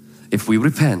 If we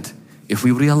repent, if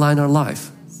we realign our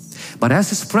life. But as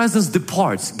His presence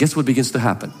departs, guess what begins to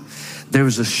happen? There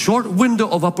is a short window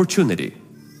of opportunity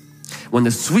when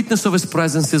the sweetness of His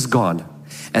presence is gone.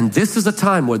 And this is a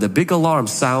time where the big alarm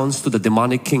sounds to the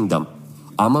demonic kingdom.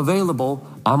 I'm available,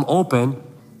 I'm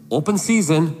open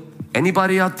season.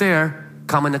 Anybody out there,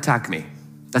 come and attack me.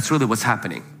 That's really what's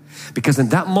happening. Because in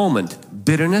that moment,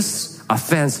 bitterness,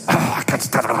 offense, I can't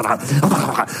stand it.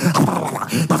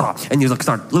 And you like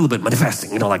start a little bit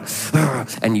manifesting,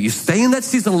 and you stay in that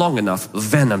season long enough,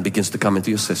 venom begins to come into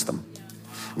your system.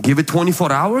 Give it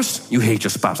 24 hours, you hate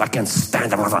your spouse. I can't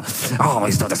stand it. Oh,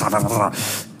 he's doing this.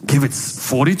 Give it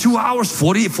 42 hours,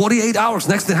 48 hours.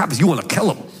 Next thing happens, you want to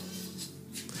kill him.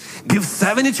 Give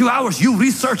 72 hours, you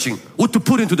researching what to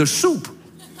put into their soup.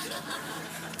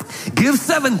 Give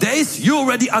 7 days, you're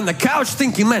already on the couch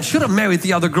thinking, man, should have married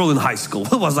the other girl in high school.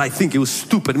 What was I thinking? It was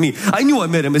stupid me. I knew I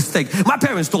made a mistake. My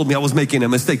parents told me I was making a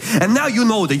mistake. And now you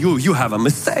know that you have a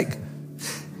mistake.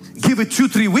 Give it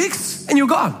 2-3 weeks and you're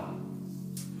gone.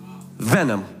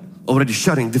 Venom already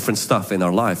shutting different stuff in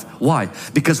our life. Why?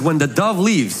 Because when the dove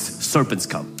leaves, serpents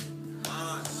come.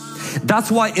 That's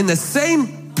why in the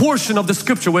same portion of the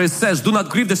scripture where it says do not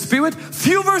grieve the Spirit,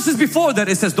 few verses before that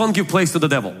it says don't give place to the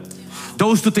devil.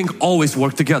 Those two things always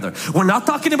work together. We're not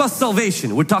talking about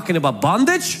salvation. We're talking about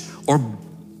bondage or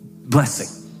blessing.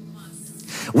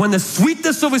 When the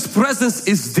sweetness of His presence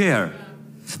is there,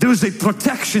 there is a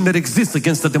protection that exists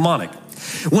against the demonic.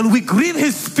 When we grieve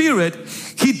His Spirit,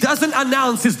 He doesn't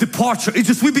announce His departure. It's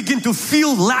just we begin to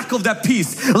feel lack of that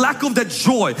peace, lack of that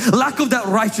joy, lack of that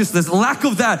righteousness, lack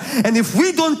of that. And if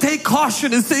we don't take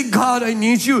caution and say, God, I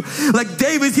need you. Like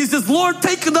David, he says, Lord,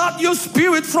 take not your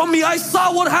Spirit from me. I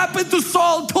saw what happened to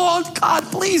Saul. Told God,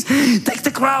 please take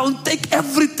the crown, take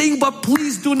everything, but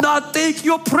please do not take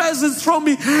your presence from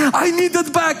me. I need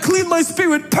that back. Clean my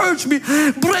spirit, purge me,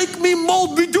 break me,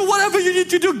 mold me, do whatever you need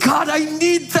to do. God, I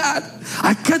need that.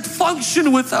 I can't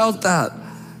function without that.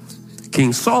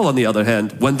 King Saul, on the other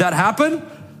hand, when that happened,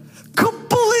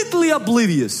 completely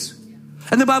oblivious.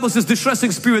 And the Bible says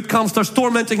distressing spirit comes, starts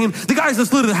tormenting him. The guy's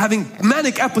just literally having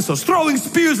manic episodes, throwing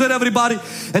spears at everybody,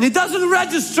 and it doesn't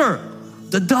register.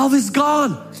 The dove is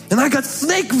gone, and I got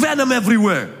snake venom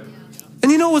everywhere.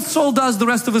 And you know what Saul does the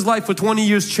rest of his life for 20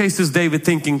 years? Chases David,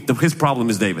 thinking that his problem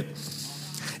is David.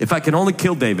 If I can only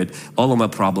kill David, all of my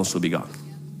problems will be gone.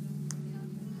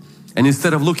 And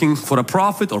instead of looking for a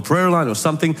prophet or prayer line or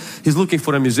something, he's looking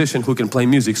for a musician who can play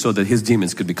music so that his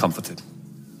demons could be comforted.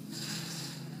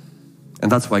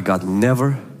 And that's why God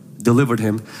never delivered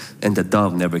him and the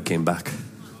dove never came back.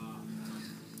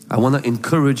 I want to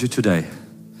encourage you today.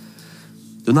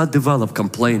 Do not develop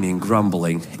complaining,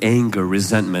 grumbling, anger,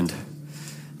 resentment.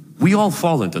 We all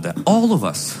fall into that, all of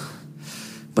us.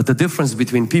 But the difference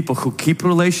between people who keep a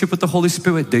relationship with the Holy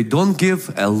Spirit, they don't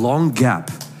give a long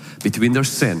gap between their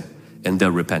sin and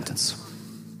their repentance.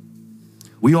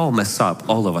 We all mess up,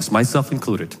 all of us, myself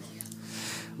included.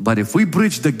 But if we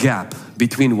bridge the gap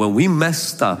between when we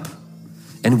messed up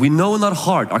and we know in our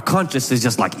heart, our conscience is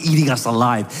just like eating us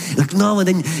alive. Like no, and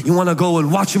then you want to go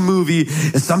and watch a movie,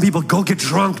 and some people go get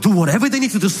drunk, do whatever they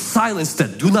need to do, silence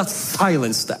that. Do not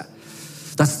silence that.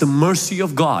 That's the mercy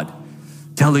of God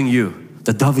telling you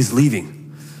the dove is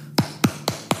leaving.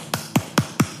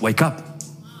 Wake up.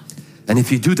 And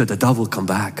if you do that, the dove will come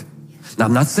back. Now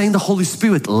I'm not saying the Holy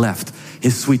Spirit left.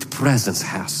 His sweet presence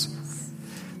has.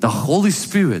 The Holy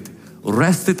Spirit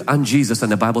rested on Jesus,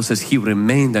 and the Bible says He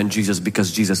remained on Jesus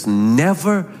because Jesus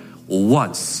never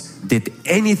once did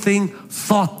anything,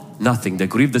 thought nothing that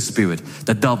grieved the Spirit.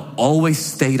 The dove always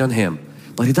stayed on Him.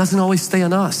 But He doesn't always stay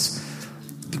on us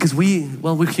because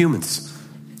we're humans.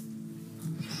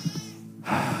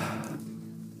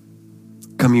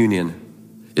 Communion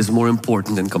is more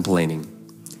important than complaining.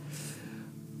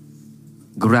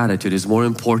 Gratitude is more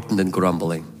important than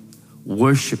grumbling.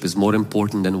 Worship is more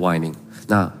important than whining.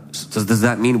 Now, does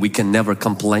that mean we can never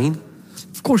complain?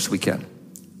 Of course we can.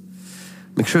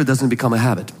 Make sure it doesn't become a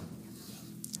habit.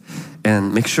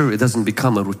 And make sure it doesn't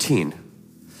become a routine.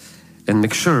 And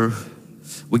make sure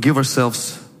we give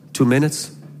ourselves 2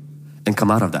 minutes and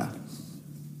come out of that.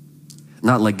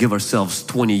 Not like give ourselves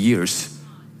 20 years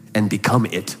and become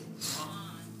it.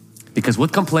 Because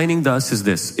what complaining does is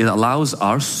this: it allows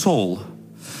our soul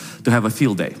to have a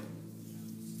field day.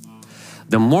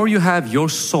 The more you have your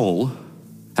soul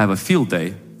have a field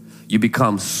day, you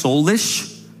become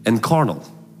soulish and carnal.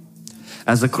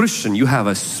 As a Christian, you have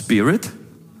a spirit,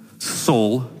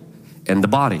 soul, and the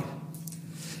body.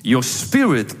 your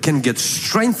spirit can get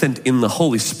strengthened in the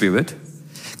Holy Spirit,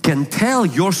 can tell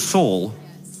your soul,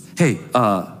 hey,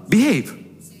 behave.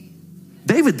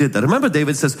 David did that. Remember,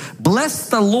 David says, bless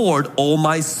the Lord, O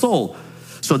my soul.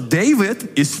 So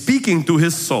David is speaking to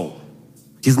his soul.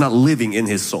 He's not living in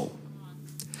his soul.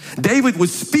 David would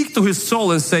speak to his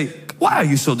soul and say, why are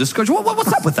you so discouraged?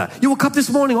 What's up with that? You woke up this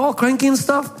morning all cranky and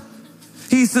stuff?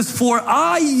 He says, for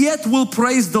I yet will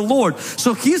praise the Lord.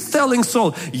 So he's telling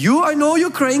Saul, I know you're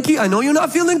cranky. I know you're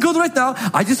not feeling good right now.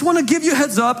 I just want to give you a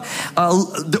heads up.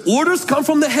 The orders come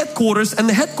from the headquarters, and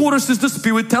the headquarters is the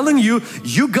Spirit telling you,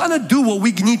 you're gonna do what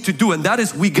we need to do, and that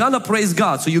is, we're gonna praise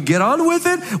God. So you get on with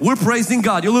it. We're praising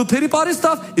God. Your little pity party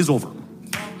stuff is over.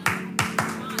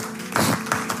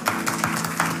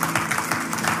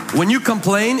 When you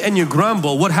complain and you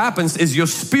grumble, what happens is your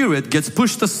spirit gets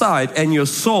pushed aside and your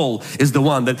soul is the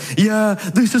one that, yeah,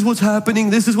 this is what's happening,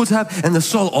 this is what's happening. And the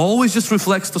soul always just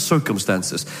reflects the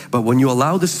circumstances. But when you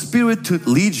allow the Spirit to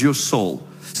lead your soul,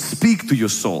 speak to your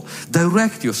soul,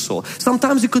 direct your soul.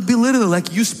 Sometimes it could be literally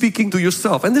like you speaking to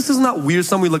yourself. And this is not weird.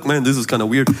 Some of you like, man, this is kind of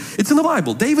weird. It's in the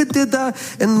Bible. David did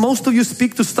that, and most of you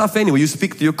speak to stuff anyway. You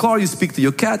speak to your car, you speak to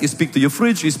your cat, you speak to your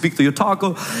fridge, you speak to your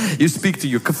taco, you speak to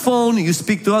your phone, you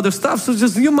speak to other stuff. So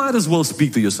just, you might as well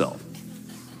speak to yourself.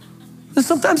 And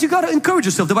sometimes you got to encourage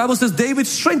yourself. The Bible says David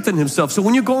strengthened himself. So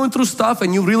when you're going through stuff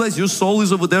and you realize your soul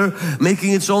is over there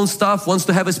making its own stuff, wants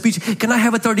to have a speech. Can I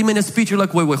have a 30-minute speech? You're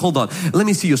like, wait, hold on. Let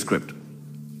me see your script.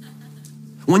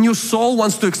 When your soul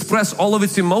wants to express all of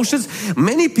its emotions,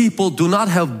 many people do not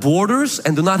have borders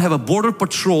and do not have a border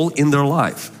patrol in their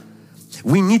life.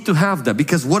 We need to have that,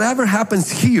 because whatever happens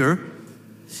here,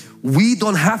 we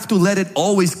don't have to let it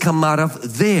always come out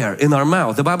of there in our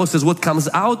mouth. The Bible says what comes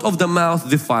out of the mouth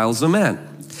defiles a man.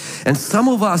 And some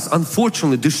of us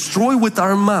unfortunately destroy with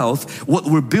our mouth what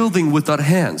we're building with our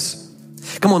hands.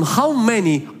 Come on, how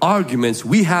many arguments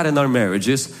we had in our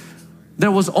marriages, there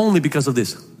was only because of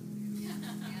this.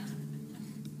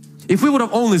 If we would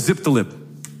have only zipped the lip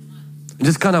and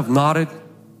just kind of nodded,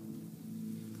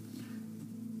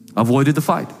 avoided the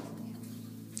fight.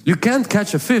 You can't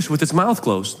catch a fish with its mouth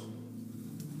closed.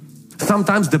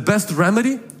 Sometimes the best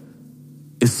remedy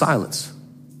is silence.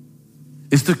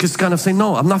 Is to just kind of say,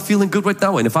 no, I'm not feeling good right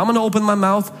now. And if I'm going to open my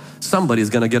mouth, somebody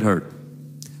is going to get hurt.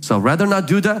 So I'd rather not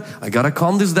do that. I got to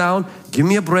calm this down. Give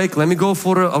me a break. Let me go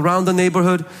for around the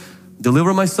neighborhood.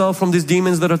 Deliver myself from these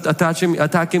demons that are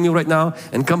attacking me right now,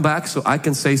 and come back so I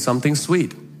can say something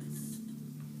sweet.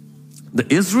 The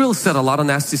Israel said a lot of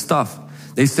nasty stuff.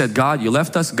 They said, God, you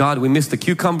left us. God, we missed the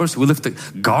cucumbers. We left the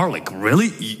garlic. Really?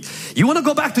 You want to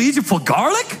go back to Egypt for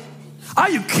garlic? Are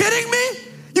you kidding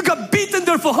me? You got beaten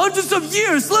there for hundreds of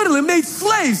years, literally made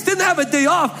slaves, didn't have a day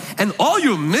off, and all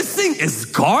you're missing is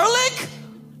garlic?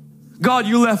 God,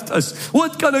 you left us.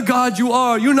 What kind of God you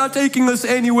are? You're not taking us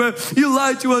anywhere. You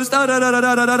lied to us. Da, da, da,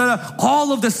 da, da, da, da.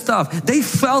 All of the stuff. They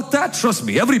felt that. Trust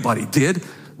me, everybody did.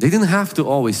 They didn't have to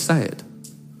always say it.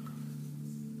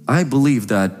 I believe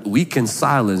that we can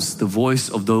silence the voice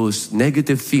of those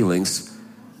negative feelings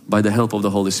by the help of the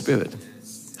Holy Spirit.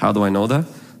 How do I know that?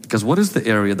 Because what is the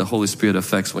area the Holy Spirit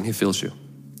affects when He fills you?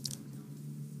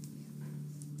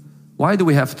 Why do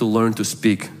we have to learn to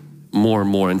speak more and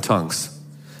more in tongues?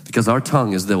 Because our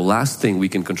tongue is the last thing we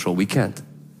can control. We can't.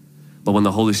 But when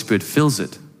the Holy Spirit fills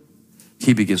it,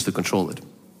 He begins to control it.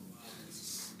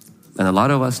 And a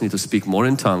lot of us need to speak more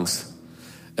in tongues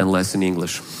and less in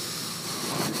English.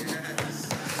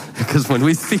 Because when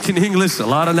we speak in English, a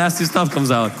lot of nasty stuff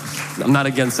comes out. I'm not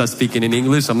against us speaking in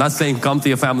English. I'm not saying come to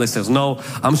your family and says, no,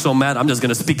 I'm so mad, I'm just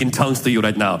going to speak in tongues to you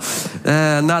right now.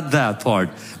 Not that part.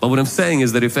 But what I'm saying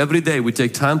is that if every day we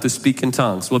take time to speak in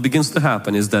tongues, what begins to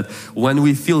happen is that when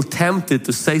we feel tempted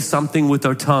to say something with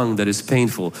our tongue that is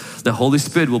painful, the Holy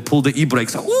Spirit will pull the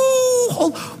e-brakes.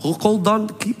 Hold on,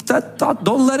 keep that thought.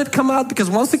 Don't let it come out, because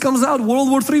once it comes out, World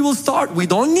War III will start. We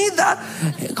don't need that.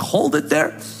 Hold it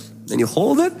there. Then you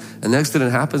hold it, and next thing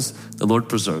that happens, the Lord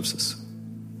preserves us.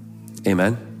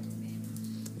 Amen.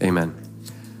 Amen.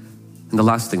 And the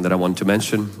last thing that I want to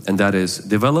mention, and that is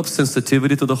develop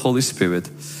sensitivity to the Holy Spirit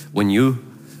when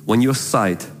your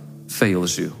sight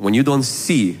fails you, when you don't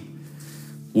see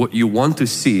what you want to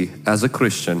see as a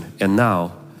Christian, and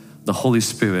now the Holy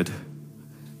Spirit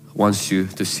wants you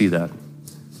to see that.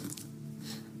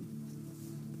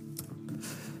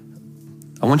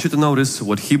 I want you to notice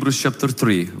what Hebrews chapter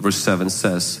 3 verse 7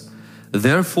 says.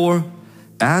 Therefore,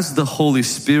 as the Holy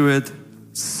Spirit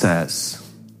says,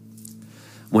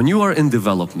 when you are in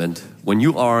development, when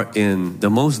you are in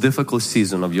the most difficult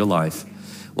season of your life,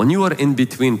 when you are in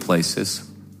between places,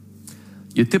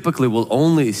 you typically will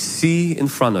only see in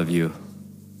front of you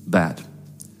bad.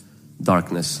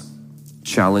 darkness,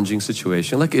 challenging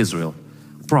situation like Israel,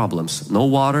 problems, no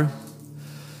water,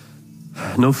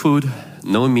 no food,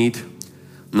 no meat,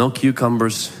 no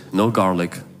cucumbers, no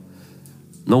garlic,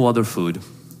 no other food.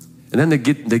 And then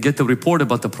they get the report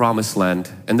about the promised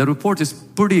land, and the report is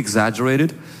pretty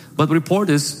exaggerated, but the report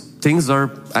is things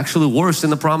are actually worse in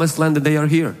the promised land than they are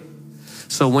here.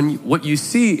 So what you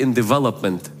see in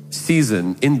development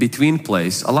season, in between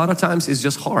place, a lot of times is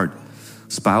just hard.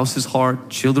 Spouse is hard,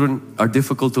 children are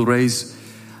difficult to raise.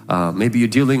 Maybe you're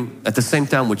dealing at the same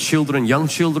time with children, young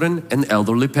children and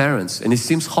elderly parents, and it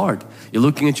seems hard. You're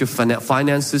looking at your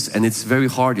finances and it's very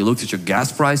hard. You look at your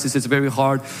gas prices, it's very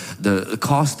hard. The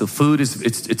cost of food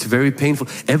it's very painful.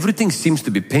 Everything seems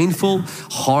to be painful,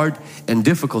 hard and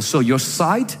difficult. So your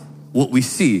sight, what we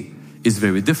see, is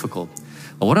very difficult.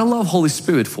 But what I love Holy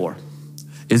Spirit for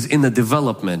is in the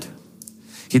development,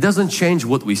 He doesn't change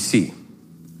what we see.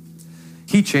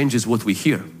 He changes what we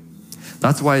hear.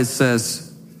 That's why it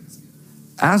says,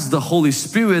 as the Holy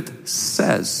Spirit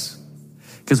says,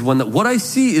 because when what I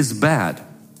see is bad,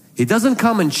 He doesn't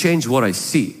come and change what I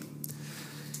see.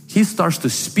 He starts to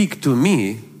speak to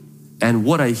me and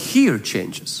what I hear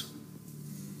changes.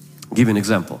 I'll give you an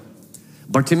example.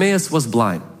 Bartimaeus was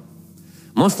blind.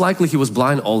 Most likely he was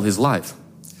blind all his life.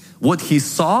 What he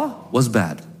saw was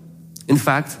bad. In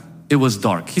fact, it was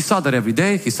dark. He saw that every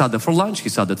day. He saw that for lunch. He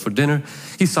saw that for dinner.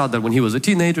 He saw that when he was a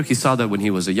teenager. He saw that when he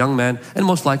was a young man. And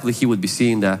most likely he would be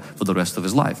seeing that for the rest of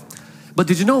his life. But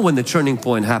did you know when the turning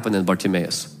point happened in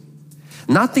Bartimaeus?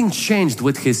 Nothing changed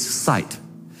with his sight.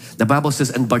 The Bible says,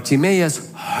 and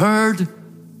Bartimaeus heard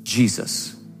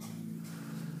Jesus.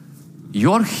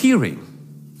 Your hearing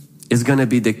is going to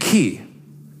be the key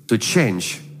to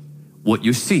change what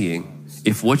you're seeing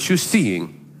if what you're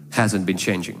seeing hasn't been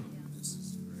changing.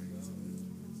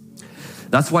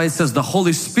 That's why it says the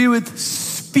Holy Spirit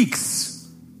speaks.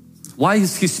 Why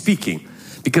is He speaking?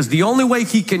 Because the only way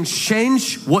He can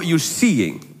change what you're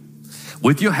seeing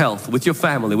with your health, with your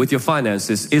family, with your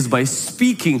finances is by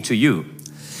speaking to you.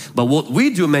 But what we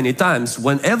do many times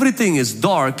when everything is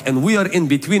dark and we are in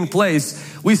between place,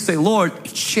 we say, Lord,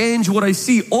 change what I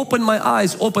see, open my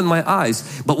eyes, open my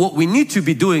eyes. But what we need to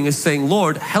be doing is saying,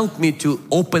 Lord, help me to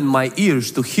open my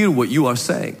ears to hear what you are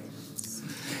saying.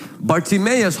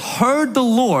 Bartimaeus heard the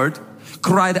Lord,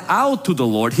 cried out to the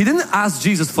Lord. He didn't ask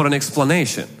Jesus for an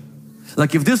explanation.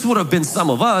 Like if this would have been some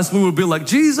of us, we would be like,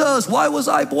 Jesus, why was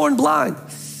I born blind?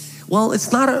 Well,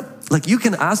 it's not like you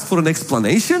can ask for an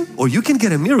explanation or you can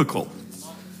get a miracle.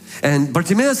 And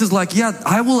Bartimaeus is like, yeah,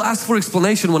 I will ask for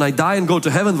explanation when I die and go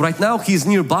to heaven. Right now, He's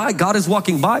nearby. God is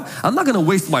walking by. I'm not going to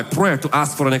waste my prayer to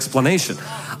ask for an explanation.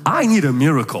 I need a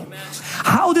miracle.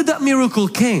 How did that miracle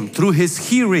came? Through his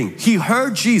hearing. He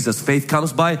heard Jesus. Faith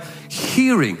comes by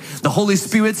hearing. The Holy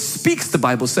Spirit speaks, the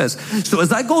Bible says. So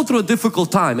as I go through a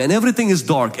difficult time and everything is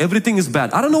dark, everything is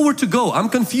bad, I don't know where to go. I'm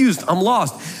confused. I'm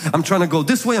lost. I'm trying to go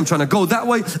this way. I'm trying to go that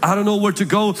way. I don't know where to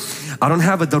go. I don't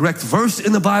have a direct verse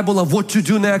in the Bible of what to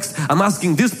do next. I'm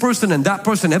asking this person and that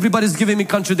person. Everybody's giving me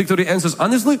contradictory answers.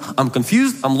 Honestly, I'm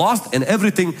confused. I'm lost and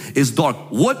everything is dark.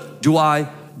 What do I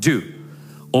do?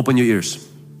 Open your ears.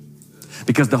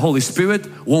 Because the Holy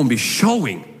Spirit won't be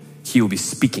showing, He will be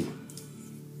speaking.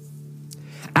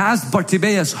 As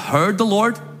Bartimaeus heard the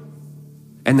Lord,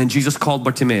 and then Jesus called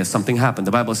Bartimaeus, something happened.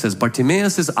 The Bible says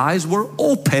Bartimaeus' eyes were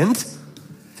opened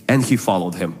and he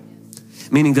followed Him.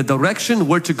 Meaning the direction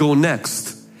where to go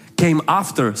next came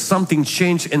after something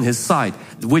changed in his sight,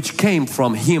 which came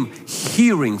from him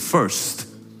hearing first.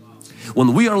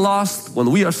 When we are lost,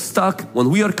 when we are stuck, when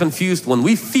we are confused, when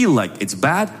we feel like it's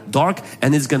bad, dark,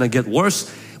 and it's gonna get worse,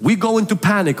 we go into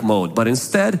panic mode. But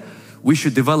instead, we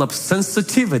should develop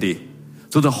sensitivity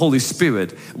to the Holy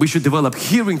Spirit. We should develop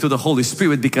hearing to the Holy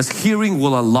Spirit, because hearing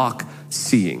will unlock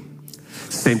seeing.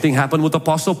 Same thing happened with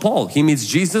Apostle Paul. He meets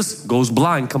Jesus, goes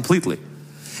blind completely.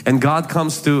 And God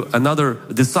comes to another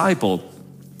disciple,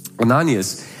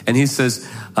 Ananias, and He says,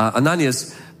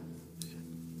 Ananias,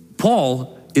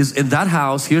 Paul is in that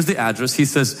house. Here's the address. He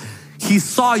says, he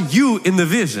saw you in the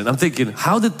vision. I'm thinking,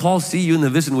 how did Paul see you in the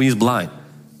vision when he's blind?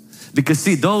 Because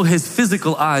see, though his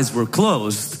physical eyes were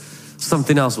closed,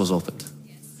 something else was opened.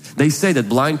 They say that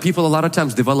blind people a lot of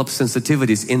times develop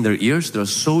sensitivities in their ears. They're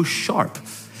so sharp.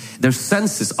 Their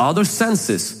senses, other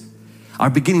senses are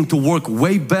beginning to work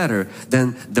way better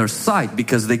than their sight,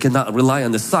 because they cannot rely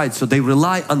on the sight. So they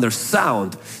rely on their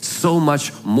sound so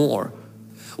much more.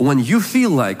 When you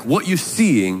feel like what you're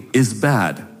seeing is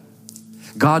bad,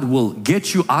 God will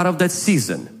get you out of that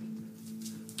season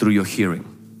through your hearing.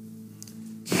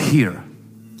 Hear,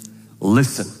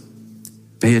 listen,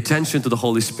 pay attention to the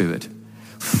Holy Spirit.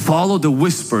 Follow the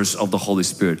whispers of the Holy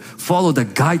Spirit. Follow the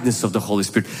guidance of the Holy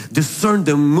Spirit. Discern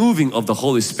the moving of the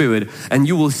Holy Spirit, and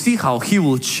you will see how He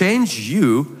will change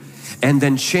you and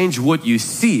then change what you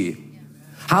see.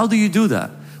 How do you do that?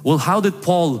 Well, how did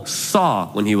Paul saw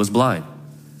when he was blind?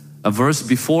 A verse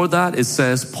before that, it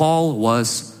says Paul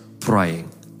was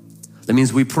praying. That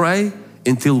means we pray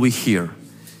until we hear.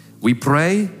 We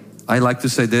pray, I like to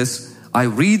say this, I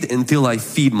read until I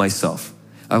feed myself.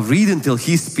 I read until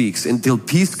He speaks, until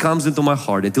peace comes into my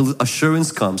heart, until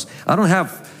assurance comes. I don't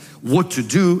have what to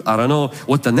do. I don't know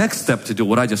what the next step to do.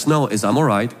 What I just know is I'm all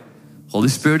right. Holy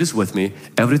Spirit is with me.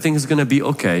 Everything is going to be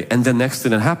okay. And the next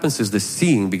thing that happens is the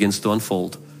seeing begins to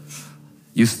unfold.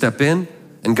 You step in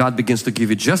and God begins to give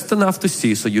you just enough to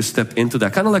see, so you step into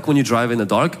that. Kind of like when you drive in the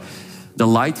dark, the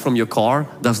light from your car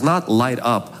does not light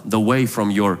up the way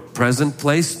from your present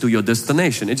place to your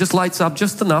destination. It just lights up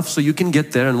just enough so you can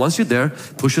get there, and once you're there,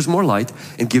 pushes more light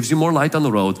and gives you more light on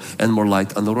the road and more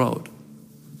light on the road.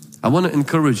 I want to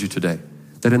encourage you today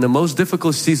that in the most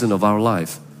difficult season of our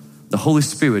life, the Holy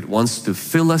Spirit wants to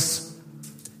fill us.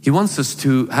 He wants us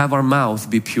to have our mouth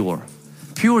be pure.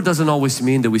 Pure doesn't always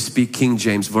mean that we speak King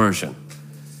James Version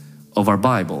of our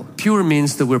Bible. Pure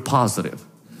means that we're positive.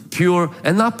 Pure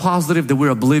and not positive that we're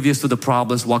oblivious to the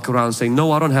problems, walk around saying,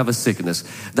 no, I don't have a sickness.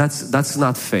 That's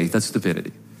not faith, that's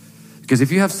stupidity. Because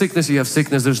if you have sickness, you have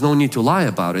sickness, there's no need to lie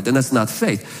about it, and that's not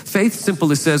faith. Faith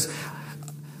simply says,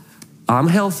 I'm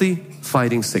healthy,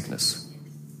 fighting sickness.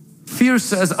 Fear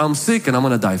says, I'm sick and I'm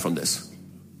going to die from this.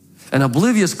 And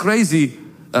oblivious, crazy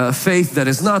faith that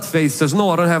is not faith says, no,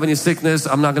 I don't have any sickness,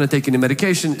 I'm not going to take any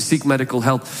medication, seek medical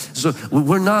help. So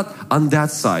we're not on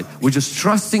that side. We're just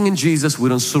trusting in Jesus. We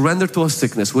don't surrender to our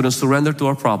sickness. We don't surrender to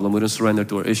our problem. We don't surrender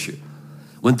to our issue.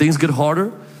 When things get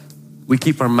harder, we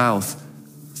keep our mouth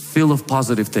full of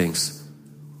positive things.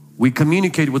 We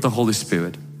communicate with the Holy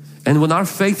Spirit. And when our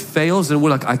faith fails and we're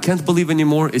like, I can't believe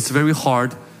anymore, it's very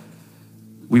hard,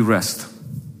 we rest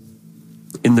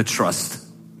in the trust.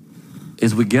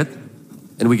 As we get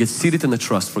seated in the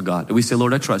trust for God. And we say,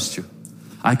 Lord, I trust you.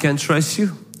 I can't trace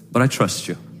you, but I trust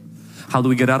you. How do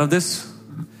we get out of this?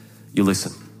 You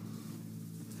listen.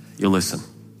 You listen.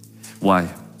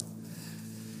 Why?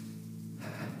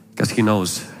 Because He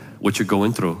knows what you're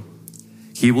going through.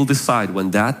 He will decide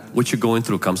when what you're going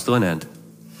through comes to an end.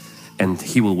 And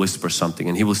He will whisper something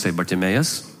and He will say,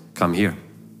 Bartimaeus, come here.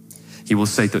 He will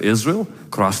say to Israel,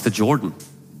 cross the Jordan,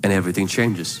 and everything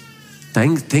changes.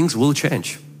 Things will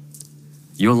change.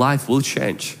 Your life will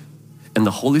change, and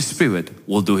the Holy Spirit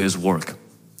will do His work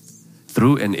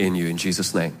through and in you in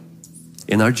Jesus' name.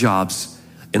 In our jobs,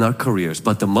 in our careers.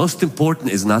 But the most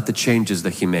important is not the changes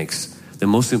that He makes. The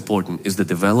most important is the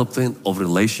development of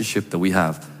relationship that we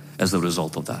have as a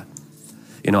result of that.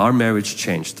 You know, our marriage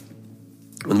changed.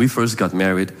 When we first got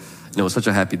married, it was such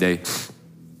a happy day.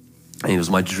 And it was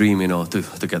my dream,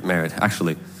 to get married.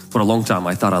 Actually, for a long time,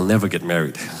 I thought I'll never get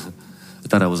married. I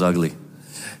thought I was ugly.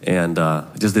 And I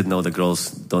just didn't know the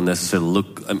girls don't necessarily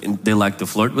look, they like to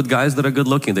flirt with guys that are good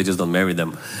looking, they just don't marry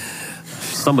them.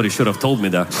 Somebody should have told me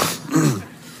that.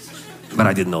 But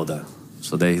I didn't know that.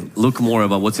 So they look more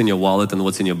about what's in your wallet and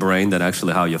what's in your brain than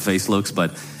actually how your face looks.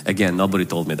 But again, nobody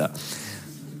told me that.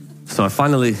 So I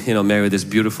finally, married this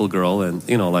beautiful girl and,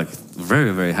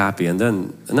 very, very happy. And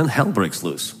then hell breaks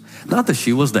loose. Not that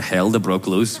she was the hell that broke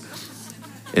loose.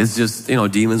 It's just,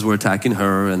 demons were attacking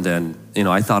her, and then,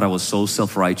 I thought I was so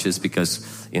self-righteous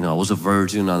because, I was a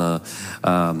virgin on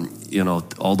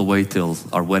all the way till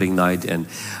our wedding night and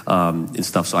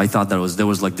stuff. So I thought there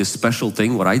was like this special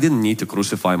thing where I didn't need to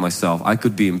crucify myself. I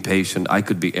could be impatient. I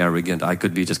could be arrogant. I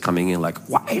could be just coming in like,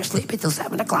 why are you sleeping till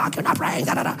 7 o'clock? You're not praying.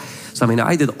 Da, da, da. So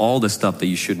I did all the stuff that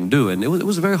you shouldn't do, and it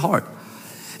was very hard.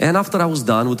 And after I was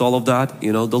done with all of that,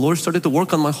 the Lord started to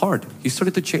work on my heart. He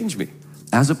started to change me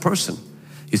as a person.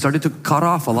 He started to cut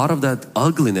off a lot of that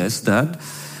ugliness that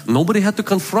nobody had to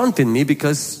confront in me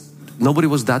because nobody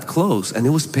was that close. And it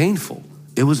was painful.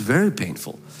 It was very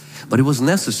painful. But it was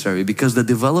necessary because the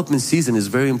development season is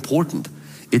very important.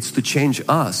 It's to change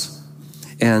us.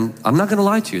 And I'm not going to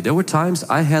lie to you. There were times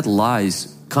I had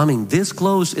lies coming this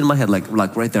close in my head, like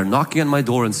right there, knocking on my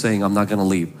door and saying, I'm not going to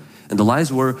leave. And the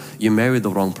lies were, you married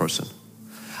the wrong person.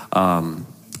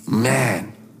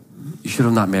 Man, you should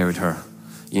have not married her.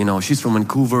 She's from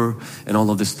Vancouver and all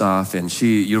of this stuff, and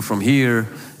you're from here,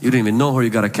 you didn't even know her, you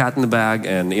got a cat in the bag,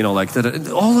 and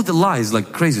all of the lies,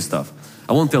 like crazy stuff.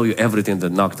 I won't tell you everything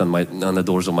that knocked on the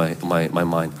doors of my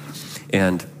mind.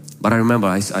 But I remember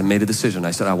I made a decision.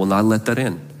 I said, I will not let that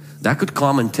in. That could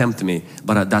come and tempt me,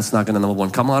 but that's not gonna, number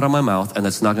one, come out of my mouth, and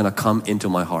that's not gonna come into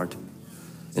my heart.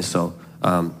 And so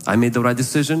I made the right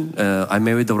decision. I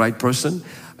married the right person.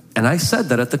 And I said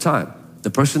that at the time. The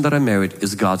person that I married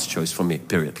is God's choice for me,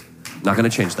 period. Not gonna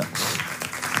change that.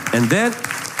 And then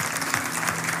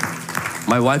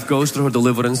my wife goes through her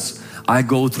deliverance. I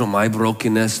go through my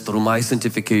brokenness, through my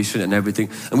sanctification and everything.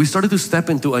 And we started to step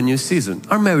into a new season.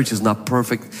 Our marriage is not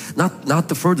perfect, not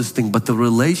the furthest thing, but the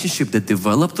relationship that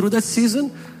developed through that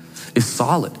season is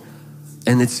solid.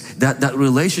 And it's that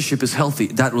relationship is healthy.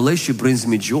 That relationship brings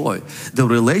me joy. The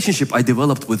relationship I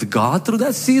developed with God through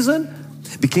that season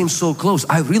became so close.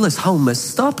 I realized how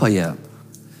messed up I am.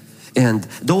 And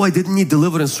though I didn't need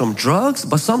deliverance from drugs,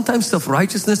 but sometimes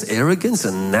self-righteousness, arrogance,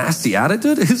 and nasty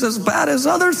attitude is as bad as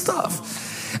other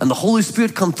stuff. And the Holy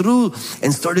Spirit come through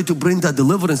and started to bring that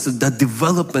deliverance, that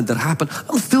development that happened.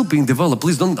 I'm still being developed.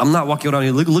 Please don't, I'm not walking around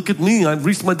here, look at me, I've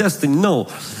reached my destiny. No,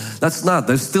 that's not.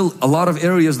 There's still a lot of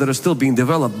areas that are still being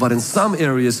developed, but in some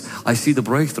areas I see the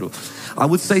breakthrough. I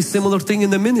would say similar thing in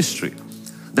the ministry.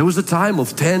 There was a time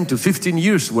of 10 to 15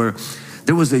 years where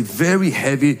there was a very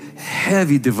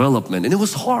heavy development, and it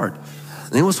was hard.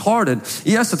 And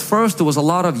yes, at first there was a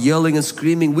lot of yelling and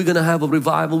screaming. We're gonna have a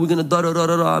revival. We're gonna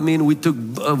da-da-da-da-da. I mean, we took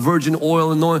virgin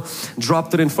oil and oil,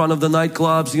 dropped it in front of the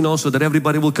nightclubs, you know, so that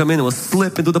everybody will come in and will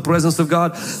slip into the presence of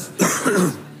God.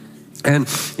 And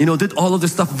you know, did all of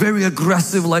this stuff very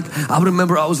aggressive. Like I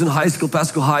remember I was in high school,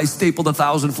 Pasco High, stapled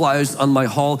 1,000 flyers on my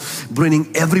hall,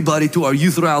 bringing everybody to our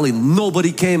youth rally.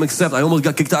 Nobody came except I almost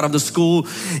got kicked out of the school.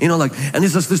 You know, like, and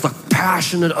it's just this like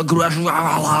passionate aggression,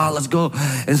 let's go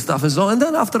and stuff and so. And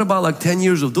then after about like 10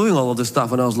 years of doing all of this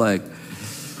stuff, and I was like,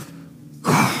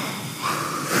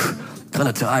 kind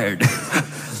of tired.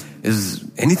 Is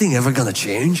anything ever gonna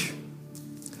change?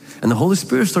 And the Holy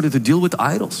Spirit started to deal with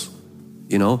idols.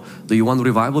 You know, do you want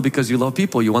revival because you love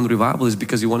people? You want revival is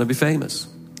because you want to be famous.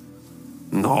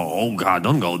 No, God,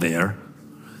 don't go there.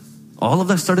 All of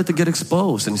that started to get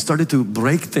exposed and started to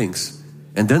break things.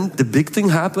 And then the big thing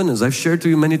happened, as I've shared to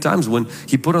you many times, when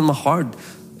He put on my heart,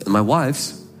 my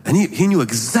wife's, and he knew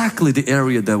exactly the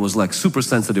area that was like super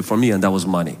sensitive for me, and that was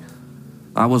money.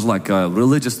 I was like a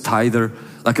religious tither,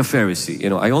 like a Pharisee. You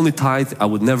know, I only tithe, I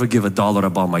would never give $1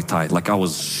 above my tithe. Like I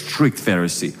was strict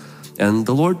Pharisee. And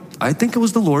the Lord, I think it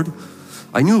was the Lord,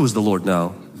 I knew it was the Lord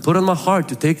now, put on my heart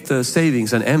to take the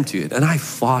savings and empty it. And I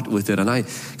fought with it,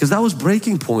 because that was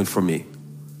breaking point for me.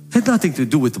 It had nothing to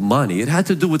do with money. It had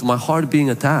to do with my heart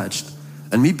being attached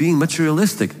and me being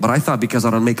materialistic. But I thought because I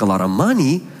don't make a lot of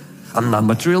money, I'm not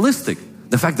materialistic.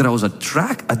 The fact that I was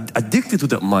addicted to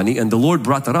that money, and the Lord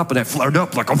brought that up, and I flared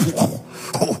up like,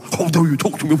 how dare you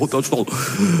talk to me about that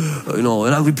stuff? You know,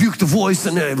 and I rebuked the voice,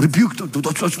 and I rebuked,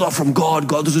 that's not from God.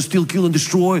 God doesn't steal, kill, and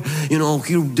destroy. You know,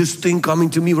 here, this thing coming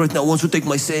to me right now wants to take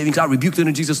my savings. I rebuked it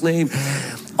in Jesus' name.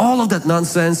 All of that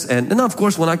nonsense. And then of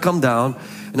course, when I come down,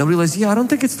 and I realize, yeah, I don't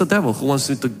think it's the devil who wants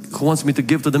me to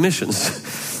give to the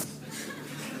missions.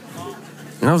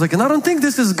 And I was like, and I don't think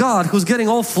this is God who's getting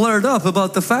all flared up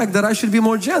about the fact that I should be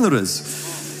more generous.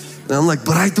 And I'm like,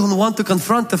 but I don't want to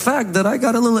confront the fact that I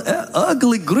got a little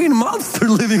ugly green monster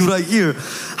living right here.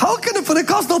 How can a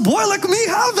Pentecostal boy like me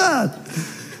have that?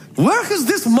 Where has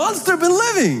this monster been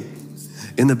living?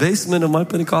 In the basement of my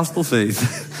Pentecostal faith.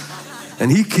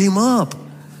 And he came up.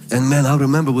 And man, I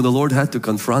remember when the Lord had to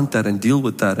confront that and deal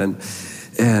with that.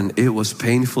 And it was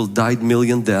painful, died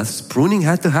million deaths. Pruning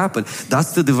had to happen.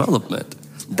 That's the development.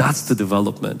 That's the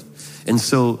development. And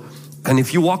so, and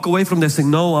if you walk away from this saying,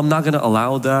 no, I'm not going to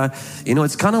allow that. You know,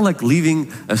 it's kind of like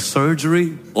leaving a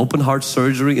surgery, open heart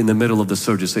surgery, in the middle of the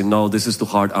surgery. Say, no, this is too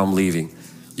hard, I'm leaving.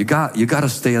 You got to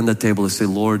stay on the table and say,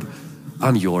 Lord,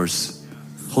 I'm yours.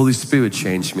 Holy Spirit,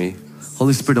 change me.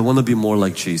 Holy Spirit, I want to be more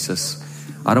like Jesus.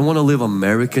 I don't want to live an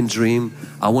American dream.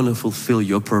 I want to fulfill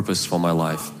your purpose for my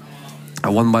life. I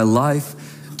want my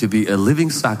life to be a living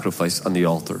sacrifice on the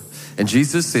altar. And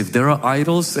Jesus, if there are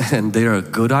idols, and there are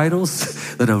good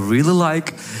idols that I really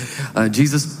like,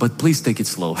 Jesus, but please take it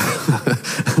slow.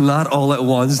 Not all at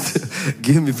once.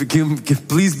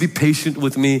 Please be patient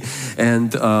with me.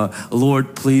 And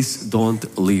Lord, please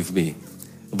don't leave me.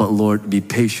 But Lord, be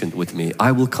patient with me.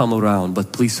 I will come around,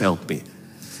 but please help me.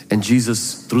 And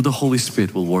Jesus, through the Holy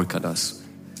Spirit, will work on us.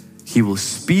 He will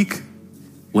speak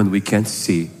when we can't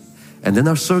see. And then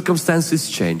our circumstances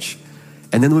change.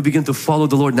 And then we begin to follow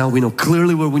the Lord. Now we know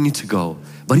clearly where we need to go.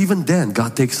 But even then,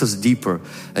 God takes us deeper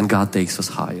and God takes us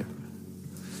higher.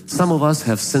 Some of us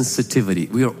have sensitivity.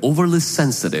 We are overly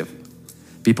sensitive.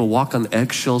 People walk on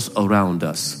eggshells around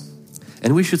us.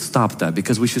 And we should stop that,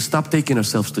 because we should stop taking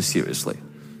ourselves too seriously.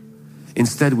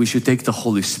 Instead, we should take the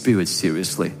Holy Spirit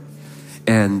seriously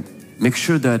and make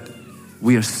sure that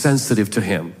we are sensitive to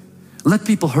Him. Let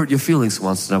people hurt your feelings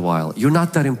once in a while. You're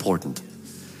not that important.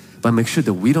 But make sure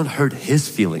that we don't hurt His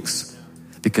feelings.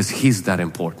 because He's that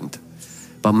important.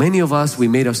 But many of us, we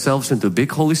made ourselves into a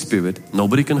big Holy Spirit.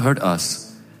 Nobody can hurt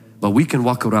us, but we can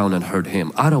walk around and hurt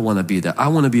Him. I don't want to be that. I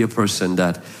want to be a person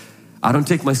that I don't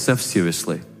take myself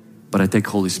seriously, but I take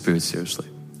Holy Spirit seriously.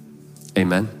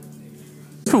 Amen.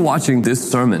 Thanks for watching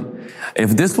this sermon.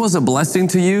 If this was a blessing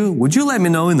to you, would you let me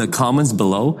know in the comments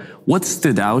below what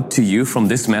stood out to you from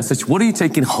this message? What are you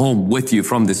taking home with you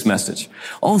from this message?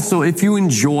 Also, if you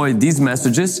enjoyed these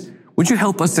messages, would you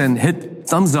help us and hit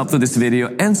thumbs up to this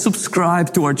video and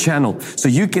subscribe to our channel so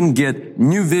you can get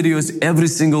new videos every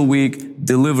single week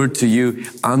delivered to you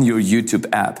on your YouTube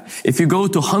app. If you go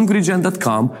to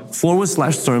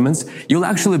hungrygen.com/sermons, you'll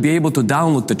actually be able to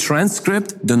download the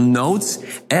transcript, the notes,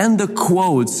 and the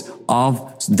quotes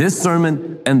of this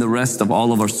sermon and the rest of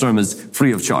all of our sermons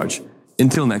free of charge.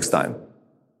 Until next time.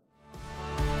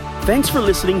 Thanks for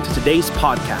listening to today's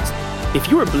podcast. If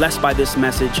you were blessed by this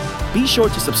message, be sure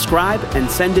to subscribe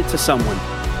and send it to someone.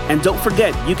 And don't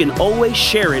forget, you can always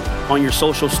share it on your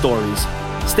social stories.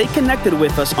 Stay connected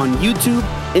with us on YouTube,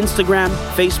 Instagram,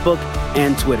 Facebook,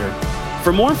 and Twitter.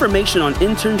 For more information on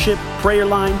internship, prayer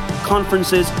line,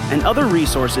 conferences, and other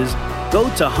resources, go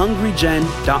to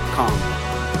hungrygen.com.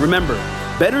 Remember,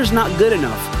 better is not good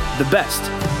enough. The best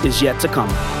is yet to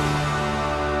come.